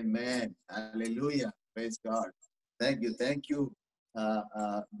 Amen. Hallelujah. Praise God. Thank you. Thank you,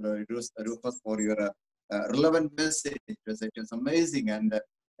 Rufus, for your relevant message. It was amazing, and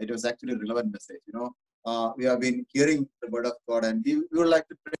it was actually a relevant message. We have been hearing the word of God, and we would like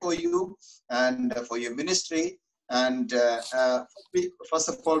to pray for you and for your ministry. And first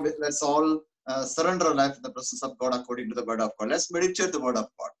of all, let's all surrender our life in the presence of God according to the word of God. Let's meditate the word of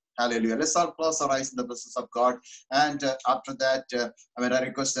God. Hallelujah. Let's all close our eyes in the presence of God. And after that, I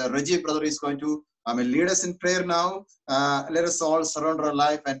request Reggie brother is going to lead us in prayer now. Let us all surrender our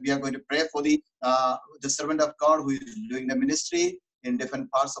life, and we are going to pray for the servant of God who is doing the ministry in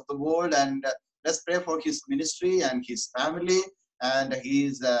different parts of the world. And let's pray for his ministry and his family. And he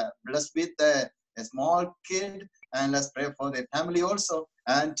is blessed with a small kid. And let's pray for their family also.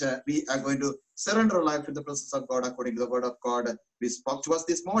 And we are going to surrender our life in the presence of God according to the word of God. We spoke to us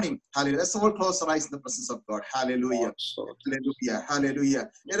this morning. Hallelujah. Let's all close our eyes in the presence of God. Hallelujah. Hallelujah. Hallelujah.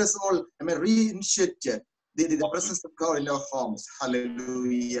 Let us all reinitiate the presence of God in our homes.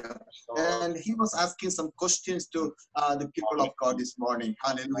 Hallelujah. And he was asking some questions to the people of God this morning.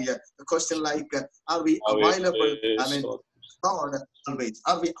 Hallelujah. The question like, are we available? God always.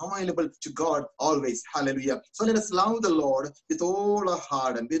 Are we available to God always? Hallelujah. So let us love the Lord with all our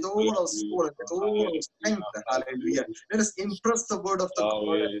heart and with all our soul and with all our strength. Hallelujah. Let us impress the word of the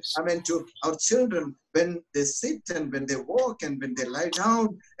God. To our children when they sit and when they walk and when they lie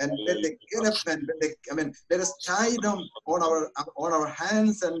down and when they get up and when they, let us tie them on our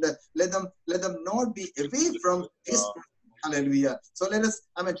hands and let them not be away from His. Hallelujah. So let us,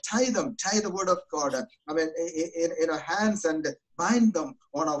 tie the word of God, in our hands and bind them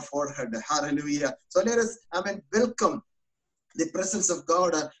on our forehead. Hallelujah. So let us, welcome the presence of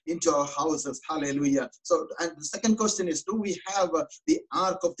God into our houses. Hallelujah. So, and the second question is, do we have the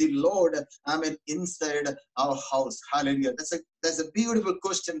ark of the Lord, inside our house? Hallelujah. That's a beautiful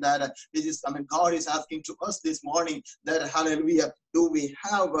question that God is asking to us this morning, that hallelujah, do we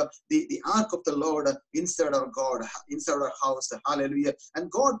have the ark of the Lord inside our house? Hallelujah. And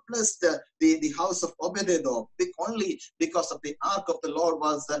God blessed the house of Obed-Edom only because of the ark of the Lord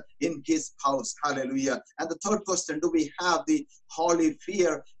was in his house. Hallelujah. And the third question, do we have the holy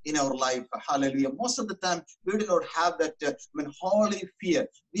fear in our life? Hallelujah. Most of the time we do not have that holy fear.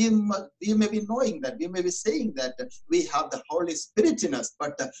 We may be knowing that, we may be saying that we have the Holy Spirit in us,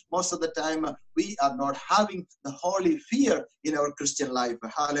 but most of the time we are not having the holy fear in our Christian life.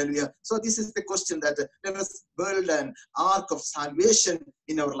 Hallelujah. So this is the question, that let us build an ark of salvation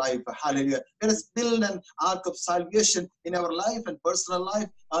in our life. Hallelujah. Let us build an ark of salvation in our life and personal life,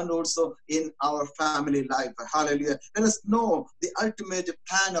 and also in our family life. Hallelujah. Let us know the ultimate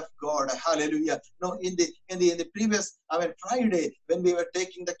plan of God. Hallelujah. No, in the previous Friday, when we were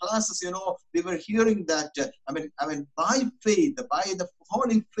taking the classes, we were hearing that by faith, by the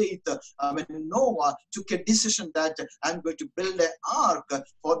holy faith, Noah took a decision that I'm going to build an ark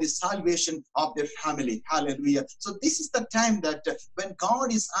for the salvation of their family. Hallelujah. So this is the time that when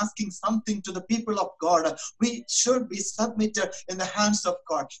God is asking something to the people of God, we should be submitted in the hands of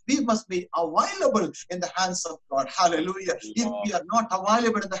God. We must be available in the hands of God. Hallelujah. If we are not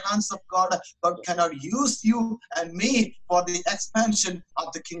available in the hands of God, God cannot use you and me for the expansion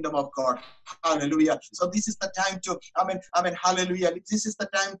of the kingdom of God. Hallelujah. So this is the time to, hallelujah. This is the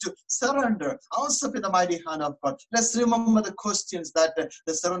time to surrender also in the mighty hand of God. Let's remember the questions that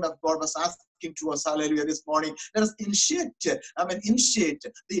the servant of God was asking to us. Hallelujah. This morning, let us reinitiate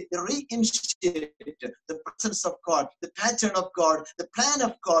the presence of God, the pattern of God, the plan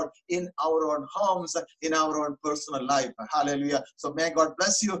of God in our own homes, in our own personal life. Hallelujah. So may God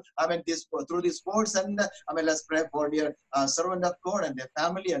bless you. Through these words, and let's pray for dear servant of God and their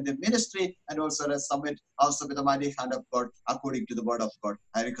family and their ministry, and also let's submit also with the mighty hand of God according to the word of God.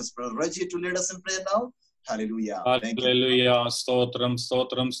 I request Brother Reggie to lead us in prayer now. Hallelujah. Hallelujah. Stotram,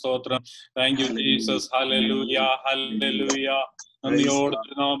 stotram, stotram. Thank you, Hallelujah. Jesus. Hallelujah. Hallelujah. നന്ദിയോട്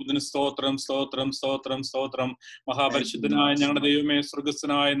നാമത്തിന് സ്തോത്രം സ്തോത്രം സ്തോത്രം സ്തോത്രം. മഹാപരിശുദ്ധനായ ഞങ്ങളുടെ ദൈവമേ,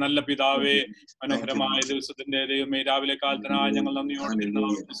 സ്വർഗസ്ഥനായ നല്ല പിതാവേ, മനോഹരമായ ദിവസത്തിന്റെ ദൈവമേ, രാവിലെ കാലത്തിനായി ഞങ്ങൾ നന്ദിയോട്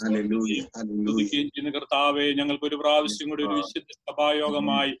സ്തുതിക്കുകയും ചെയ്യുന്ന കർത്താവെ, ഞങ്ങൾക്ക് ഒരു പ്രാവശ്യം കൂടി ഒരു വിശുദ്ധ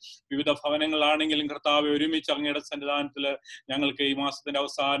സഭായോഗമായി വിവിധ ഭവനങ്ങളാണെങ്കിലും കർത്താവെ ഒരുമിച്ച് അങ്ങയുടെ സന്നിധാനത്തില് ഞങ്ങൾക്ക് ഈ മാസത്തിന്റെ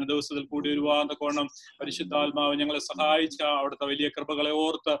അവസാന ദിവസത്തിൽ കൂടി ഒരുപാട് കോണം പരിശുദ്ധാത്മാവ് ഞങ്ങളെ സഹായിച്ച അവിടുത്തെ വലിയ കൃപകളെ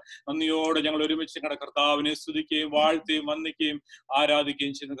ഓർത്ത് നന്ദിയോടെ ഞങ്ങൾ ഒരുമിച്ച് ഞങ്ങളുടെ കർത്താവിനെ സ്തുതിക്കുകയും വാഴ്ത്തുകയും വന്ദിക്കുകയും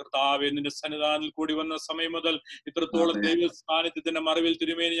ആരാധിക്കുകയും ചെയ്യുന്ന കർത്താവെ, നിന്റെ സന്നിധാനത്തിൽ കൂടി വന്ന സമയം മുതൽ ഇത്രത്തോളം ദൈവ സാന്നിധ്യത്തിന്റെ മറവിൽ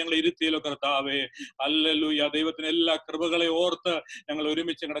തിരുമേനി ഞങ്ങളെ ഇരുത്തിയല്ലോ കർത്താവെ. ഹല്ലേലൂയ. ദൈവത്തിന് എല്ലാ കൃപകളെ ഓർത്ത് ഞങ്ങൾ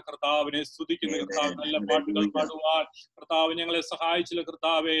ഒരുമിച്ച് ഞങ്ങളുടെ കർത്താവിനെ സ്തുതിക്കുന്ന കർത്താവ്. നല്ല പാട്ടുകൾ പാടുവാൻ കർത്താവ് ഞങ്ങളെ സഹായിച്ചല്ലോ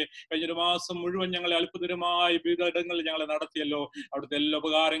കർത്താവെ. കഴിഞ്ഞൊരു മാസം മുഴുവൻ ഞങ്ങളെ അത്ഭുതകരമായ വിവിധ ഇടങ്ങളിൽ ഞങ്ങളെ നടത്തിയല്ലോ. അവിടുത്തെ എല്ലാ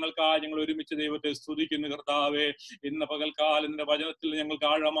ഉപകാരങ്ങൾക്കായി ഞങ്ങൾ ഒരുമിച്ച് ദൈവത്തെ സ്തുതിക്കുന്നു കർത്താവെ. ഇന്ന് പകൽക്കാലം നിന്റെ വചനത്തിൽ ഞങ്ങൾക്ക്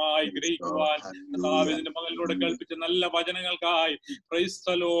ആഴമായി ഗ്രഹിക്കുവാൻ കർത്താവെ, നിന്റെ മകളിലൂടെ കേൾപ്പിച്ച നല്ല വചനങ്ങൾക്കായി പ്രൈസ്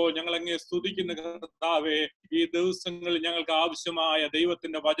ദി ലോർഡ് ഞങ്ങൾ അങ്ങേ സ്തുതിക്കുന്ന കർത്താവെ. ഈ ദിവസങ്ങളിൽ ഞങ്ങൾക്ക് ആവശ്യമായ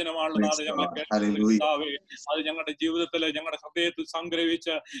ദൈവത്തിന്റെ വചനമാണെന്നാണ് ഞങ്ങൾ കേൾക്കുന്നത് കർത്താവെ. അത് ഞങ്ങളുടെ ജീവിതത്തിൽ, ഞങ്ങളുടെ ഹൃദയത്തിൽ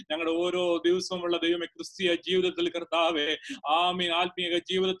സംഗ്രഹിച്ച് ഞങ്ങളുടെ ഓരോ ദിവസമുള്ള ദൈവമേ ക്രിസ്തീയ ജീവിതത്തിൽ കർത്താവെ, ആമീൻ, ആത്മീയ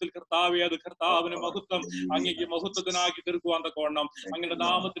ജീവിതത്തിൽ കർത്താവെ, അത് കർത്താവിന് മഹത്വം അങ്ങേക്ക് മഹത്വത്തിനാക്കി തീർക്കുവാൻ തക്കവണ്ണം, അങ്ങയുടെ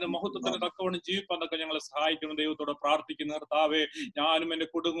നാമത്തിന് മഹത്വത്തിന് തക്കവണ്ണം ജീവിപ്പാൻ തക്ക ഞങ്ങളെ സഹായിക്കണം ദൈവത്തോട് പ്രാർത്ഥിക്കുന്ന കർത്താവെ. ഞാനും എന്റെ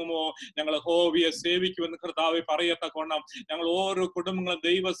കുടുംബമോ ഞങ്ങൾ യഹോവയെ സേവിക്കുമെന്ന് കർത്താവെ പറയത്തക്കവണ്ണം ഞങ്ങൾ ഓരോ കുടുംബങ്ങളും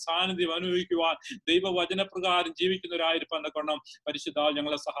ദൈവ സാന്നിധ്യം അനുഭവിക്കുവാൻ ദൈവവചനപ്രകാരം ജീവിക്കുന്നവരായിരിക്കാൻ തക്കവണ്ണം പരിശുദ്ധാൽ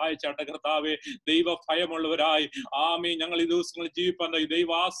ഞങ്ങളെ സഹായിച്ചാട്ടെ കർത്താവെ. ദൈവ ഭയമുള്ളവരായി ആമീൻ ഞങ്ങൾ ഈ ദിവസങ്ങളിൽ ജീവിപ്പാൻ,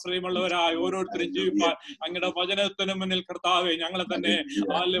 ദൈവാശ്രയമുള്ളവരായി ഓരോരുത്തരും ജീവിപ്പാൻ അങ്ങയുടെ വചനത്തിന് മുന്നിൽ കർത്താവെ ഞങ്ങളെ തന്നെ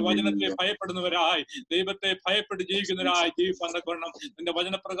വചനത്തെ ഭയപ്പെടുന്നവരായി, ദൈവത്തെ ഭയപ്പെട്ട് ജീവിക്കുന്നവരായി ജീവിപ്പാൻ തക്കവണ്ണം നിന്റെ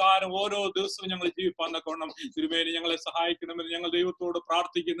വചനപ്രകാരം ഓരോ ദിവസവും ഞങ്ങൾ ജീവിപ്പാൻ തക്കവണ്ണം തിരുമേനി ഞങ്ങളെ സഹായിക്കണമെന്ന് ഞങ്ങൾ ദൈവത്തോട്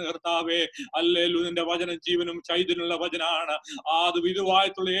പ്രാർത്ഥിക്കുന്ന കർത്താവെ. ഹല്ലേലൂയ. നിന്റെ വചനം ജീവനും ചൈതന്യമുള്ള വചനമാണ്. അത്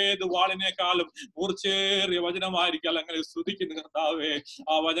വിധുവായിട്ടുള്ള ഏത് വാളിനേക്കാളും മൂർച്ചേറിയ വചനമായിരിക്കും. അങ്ങനെ സ്തുതിക്കുന്ന കർത്താവെ.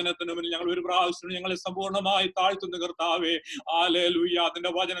 ആ വചനത്തിന് മുന്നിൽ ഞങ്ങൾ ഒരു പ്രാവശ്യം ഞങ്ങളെ സമ്പൂർണ്ണമായി താഴ്ത്തുന്ന കർത്താവെ. ഹല്ലേലൂയ.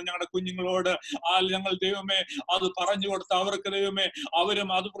 അതിന്റെ വചനം ഞങ്ങളുടെ കുഞ്ഞുങ്ങളോട് ഞങ്ങൾ ദൈവമേ അത് പറഞ്ഞു കൊടുത്ത് അവർക്ക് ദൈവമേ അവരും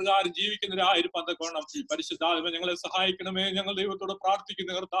അത് പ്രകാരം ജീവിക്കുന്നവരായിരിക്കാൻ തക്കവണ്ണം പരിശുദ്ധാത്മ ഞങ്ങളെ സഹായിക്കണമേ. ഞങ്ങൾ ദൈവത്തോട്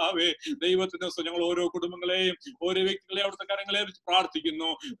പ്രാർത്ഥിക്കുന്ന കർത്താവെ. ദൈവത്തിന്റെ ഞങ്ങൾ ഓരോ കുടുംബങ്ങളെയും ഓരോ വ്യക്തികളെയും അവിടുത്തെ കരങ്ങളെ വെച്ച് പ്രാർത്ഥിക്കുന്നു.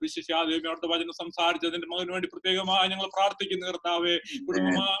 വിശിഷ്യാദൈവമേ അവിടുത്തെ വചനം സംസാരിച്ചതിന്റെ മകന് വേണ്ടി പ്രത്യേകമായി ഞങ്ങൾ പ്രാർത്ഥിക്കുന്ന കർത്താവെ.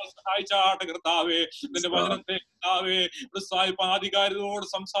 കുടുംബമായി സഹായിച്ചാട്ടെ കർത്താവെ. നിന്റെ വചനത്തെ കർത്താവെ പ്രസ്താവിപ്പാൻ, അധികാരത്തോട്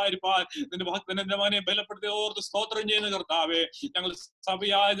സംസാരിപ്പാൻ നിന്റെ ഭക്തന്റെ മകനെ ബലപ്പെടുത്തി ഓർത്ത് സ്തോത്രം ചെയ്യുന്ന കർത്താവെ. ഞങ്ങൾ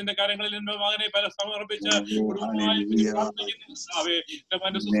സഭയായ നിന്റെ കാര്യങ്ങളിൽ നിന്റെ മകനെ സമർപ്പിച്ച് കുടുംബമായി പ്രാർത്ഥിക്കുന്ന കർത്താവെ.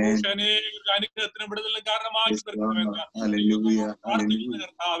 എന്റെ ശുശ്രൂഷനെ അനുഗ്രഹത്തിനും വിടുതലും കാരണമാക്കി തീർക്കണമെന്ന് പ്രാർത്ഥിക്കുന്ന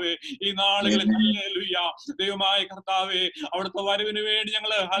കർത്താവെ. ഈ നാളുകളിൽ ഹല്ലേലൂയ ദൈവമായ കർത്താവെ അവിടുത്തെ വരവിന് വേണ്ടി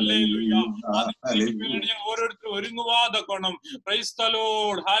ഞങ്ങള് ഹല്ലേലൂയ വേണ്ടി ഞങ്ങൾ ഓരോരുത്തരും ഒരുങ്ങുവാതക്കണം. Praise the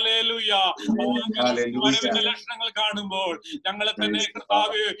Lord. ഹല്ലേലൂയ. വരവിന്റെ ലക്ഷണങ്ങൾ കാണുമ്പോൾ ഞങ്ങളെ തന്നെ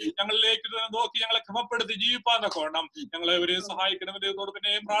കർത്താവെ ഞങ്ങളിലേക്ക് നോക്കി ഞങ്ങളെ ക്രമപ്പെടുത്തി ജീവിപ്പാൻ തക്കവണ്ണം ഞങ്ങളെ ഇവരെ സഹായിക്കണമെന്ന് ദൈവത്തോട്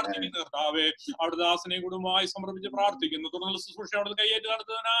പിന്നെയും പ്രാർത്ഥിക്കുന്ന കർത്താവെ. അവിടുത്തെ ദാസനെ കുടുംബമായി സമർപ്പിച്ച് പ്രാർത്ഥിക്കുന്നു. തുടർന്നുള്ള ശുശ്രൂഷ അവിടുത്തെ കയ്യേറ്റ്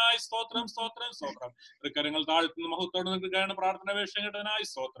നടത്തുന്നതിനായി സ്തോത്രം സ്തോത്രം സ്തോത്രം. കരങ്ങൾ താഴ്ത്തുന്ന മഹത്വത്തോടെ നിങ്ങൾക്ക് പ്രാർത്ഥന വേഷം കിട്ടുന്നതിനായി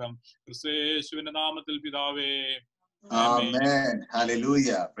സ്തോത്രം. ക്രിസ്തുയേശുവിന്റെ നാമത്തിൽ പിതാവേ. Amen.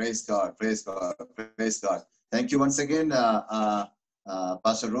 Hallelujah. Praise God. Praise God. Praise God. Thank you once again,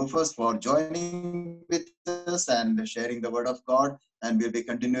 Pastor Rufus, for joining with us and sharing the word of God. And we'll be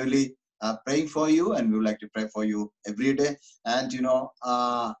continually praying for you, and we would like to pray for you every day. And you know,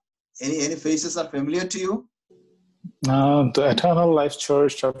 any faces are familiar to you? The Eternal Life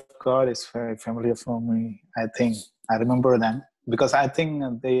Church of God is very familiar for me. I think I remember them because I think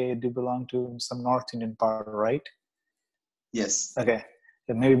they do belong to some North Indian part, right? Yes. Okay.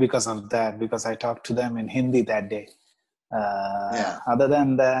 Maybe because of that, because I talked to them in Hindi that day. Other than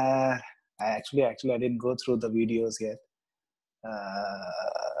that, I didn't go through the videos yet.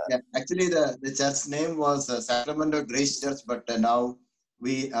 Actually, the church name was Sacramento Grace Church, but now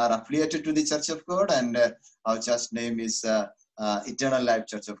we are affiliated to the Church of God, and our church name is Eternal Life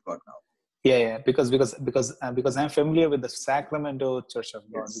Church of God now. Yeah, because I'm familiar with the Sacramento Church of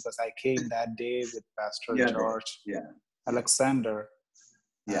God, because I came that day with Pastor George Alexander.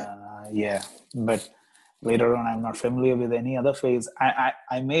 But later on, I'm not familiar with any other face.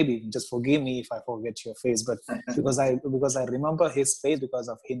 I maybe, just forgive me if I forget your face, but because I remember his face because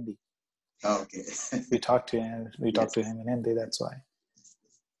of Hindi. Okay. We talked to him in Hindi. That's why.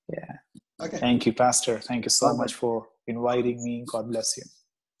 Yeah. Okay. Thank you, Pastor. Thank you so much for inviting me. God bless you.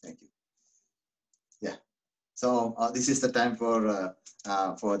 Thank you. Yeah. So this is the time for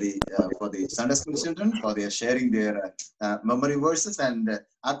the Sunday school children, for their sharing their memory verses, and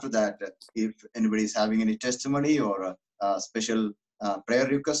after that, if anybody is having any testimony or special prayer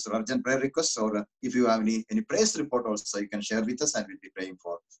requests or urgent prayer requests, or if you have any praise report also, you can share with us and we'll be praying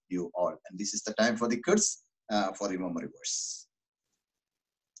for you all. And this is the time for the kids for the memory verse.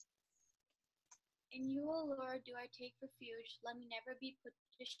 In you, O Lord, do I take refuge. Let me never be put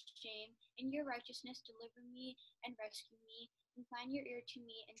to shame. In your righteousness, deliver me and rescue me. Incline your ear to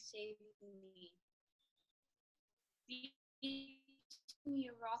me and save me. Be to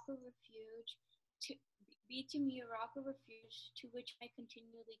me a rock of refuge. Be to me a rock of refuge to which I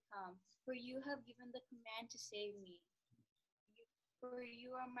continually come. For you have given the command to save me. For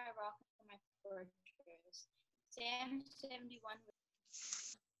you are my rock and my fortress. Psalm 71.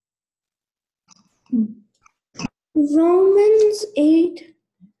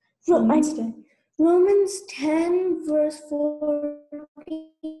 Romans 10 verse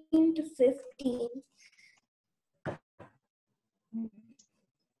 14 to 15.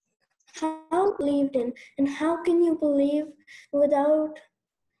 How believed in, and how can you believe without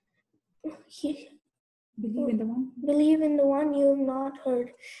believe in the one you have not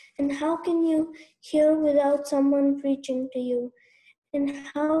heard? And how can you hear without someone preaching to you? And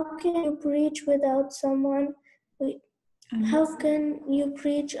how can you preach without someone? How can you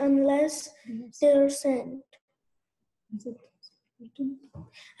preach unless they are sent?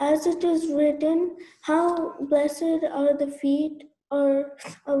 As it is written, how blessed are the feet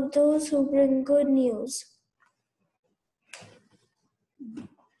of those who bring good news.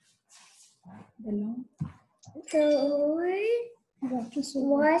 The Lord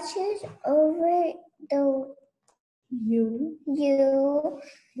watches over you. The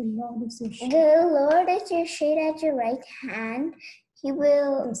Lord is your shade at your right hand.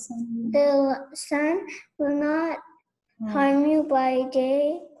 The sun will not harm you by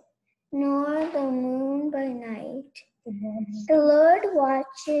day, nor the moon by night. The Lord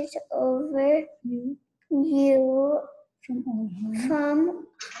watches over you from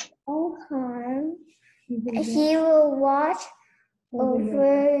all harm. He will watch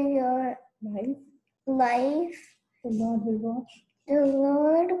over your life. The Lord will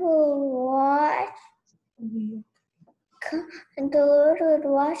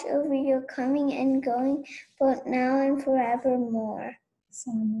watch over your coming and going, both now and forevermore.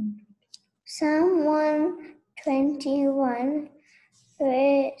 Psalm 121,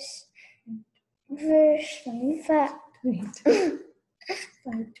 verse 5 to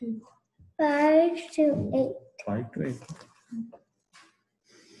 8. 5 to 8.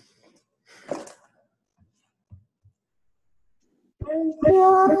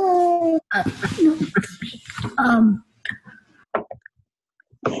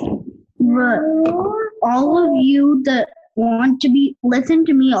 All of you that want to be, listen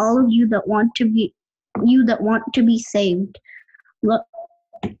to me, all of you that want to be saved.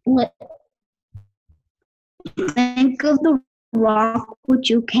 Think of the rock which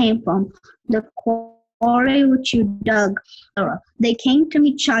you came from, the quarry which you dug. They came to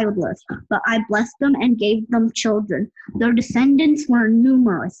me childless, but I blessed them and gave them children. Their descendants were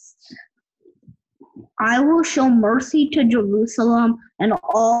numerous. I will show mercy to Jerusalem and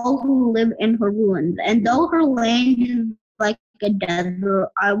all who live in her ruins. And though her land is like a desert,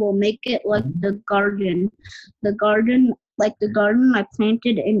 I will make it like the garden like the garden I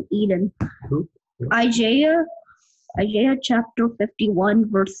planted in Eden. Isaiah chapter 51,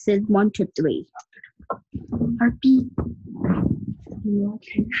 verses 1 to 3. Heartbeat. Do not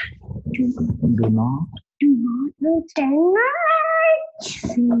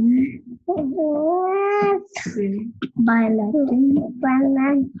sin by letting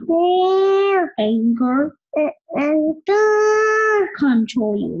anger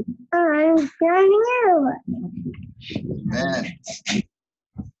control you. Amen.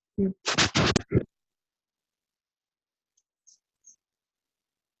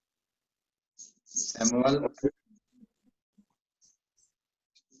 Samuel.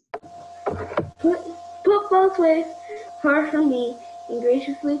 Put both ways hard from me and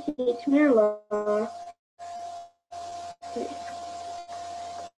graciously teach me your law.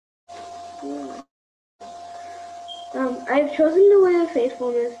 I've chosen the way of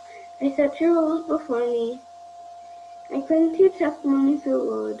faithfulness. I set your rules before me. I cling to your testimonies, O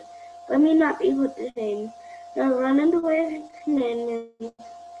Lord. Let me not be put to shame. I run in the way of your commandments.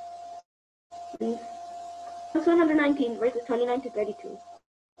 Psalm 119, verses 29 to 32.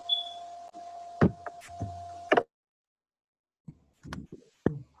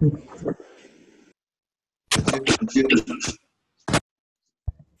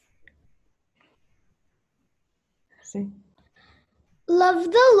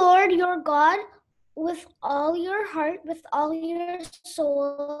 Love the Lord your God with all your heart, with all your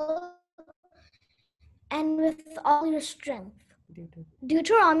soul, and with all your strength.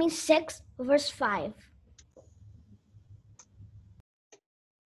 Deuteronomy 6, verse 5.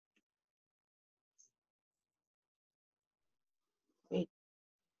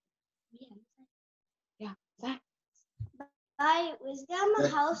 By wisdom, a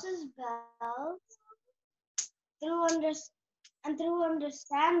house is built. Through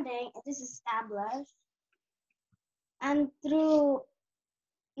understanding, it is established. And through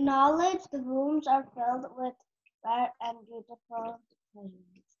knowledge, the rooms are filled with rare and beautiful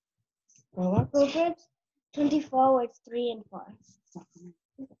treasures. Proverbs 24, words 3 and 4.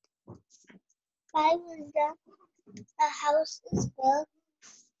 By wisdom, a house is built.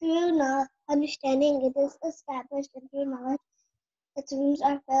 Through understanding, it is established, and through knowledge, its rooms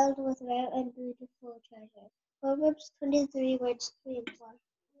are filled with rare and beautiful treasures. Proverbs 23, words 3 and 4.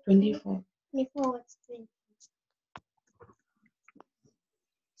 24. 24, words 3 and 4.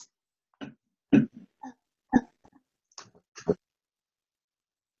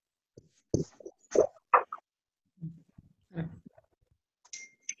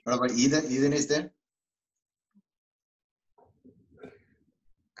 What about Ethan? Ethan is there?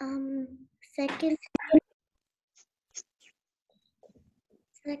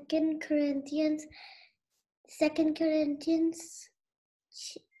 Second Corinthians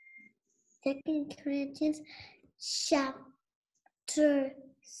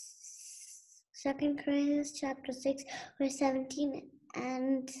chapter 6, verse 17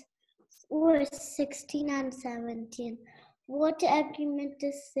 and verse 16 and 17. What agreement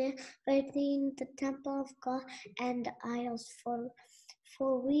is there between the temple of God and idols?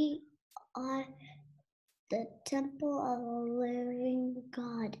 For we are the temple of a living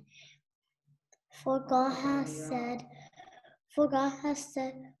God. For God has said,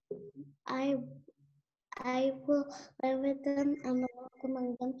 I will live with them and walk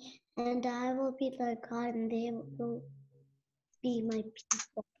among them, and I will be their God, and they will be my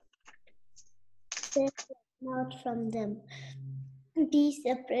people. Separate not from them. Be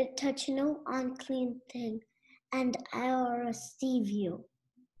separate, touch no unclean thing, and I will receive you.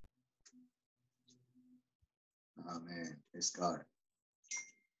 Amen. Praise God.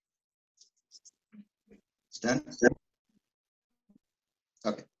 Stand.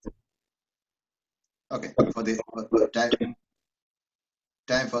 Okay. Okay. For the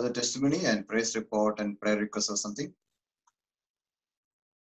time for the testimony and praise report and prayer request or something.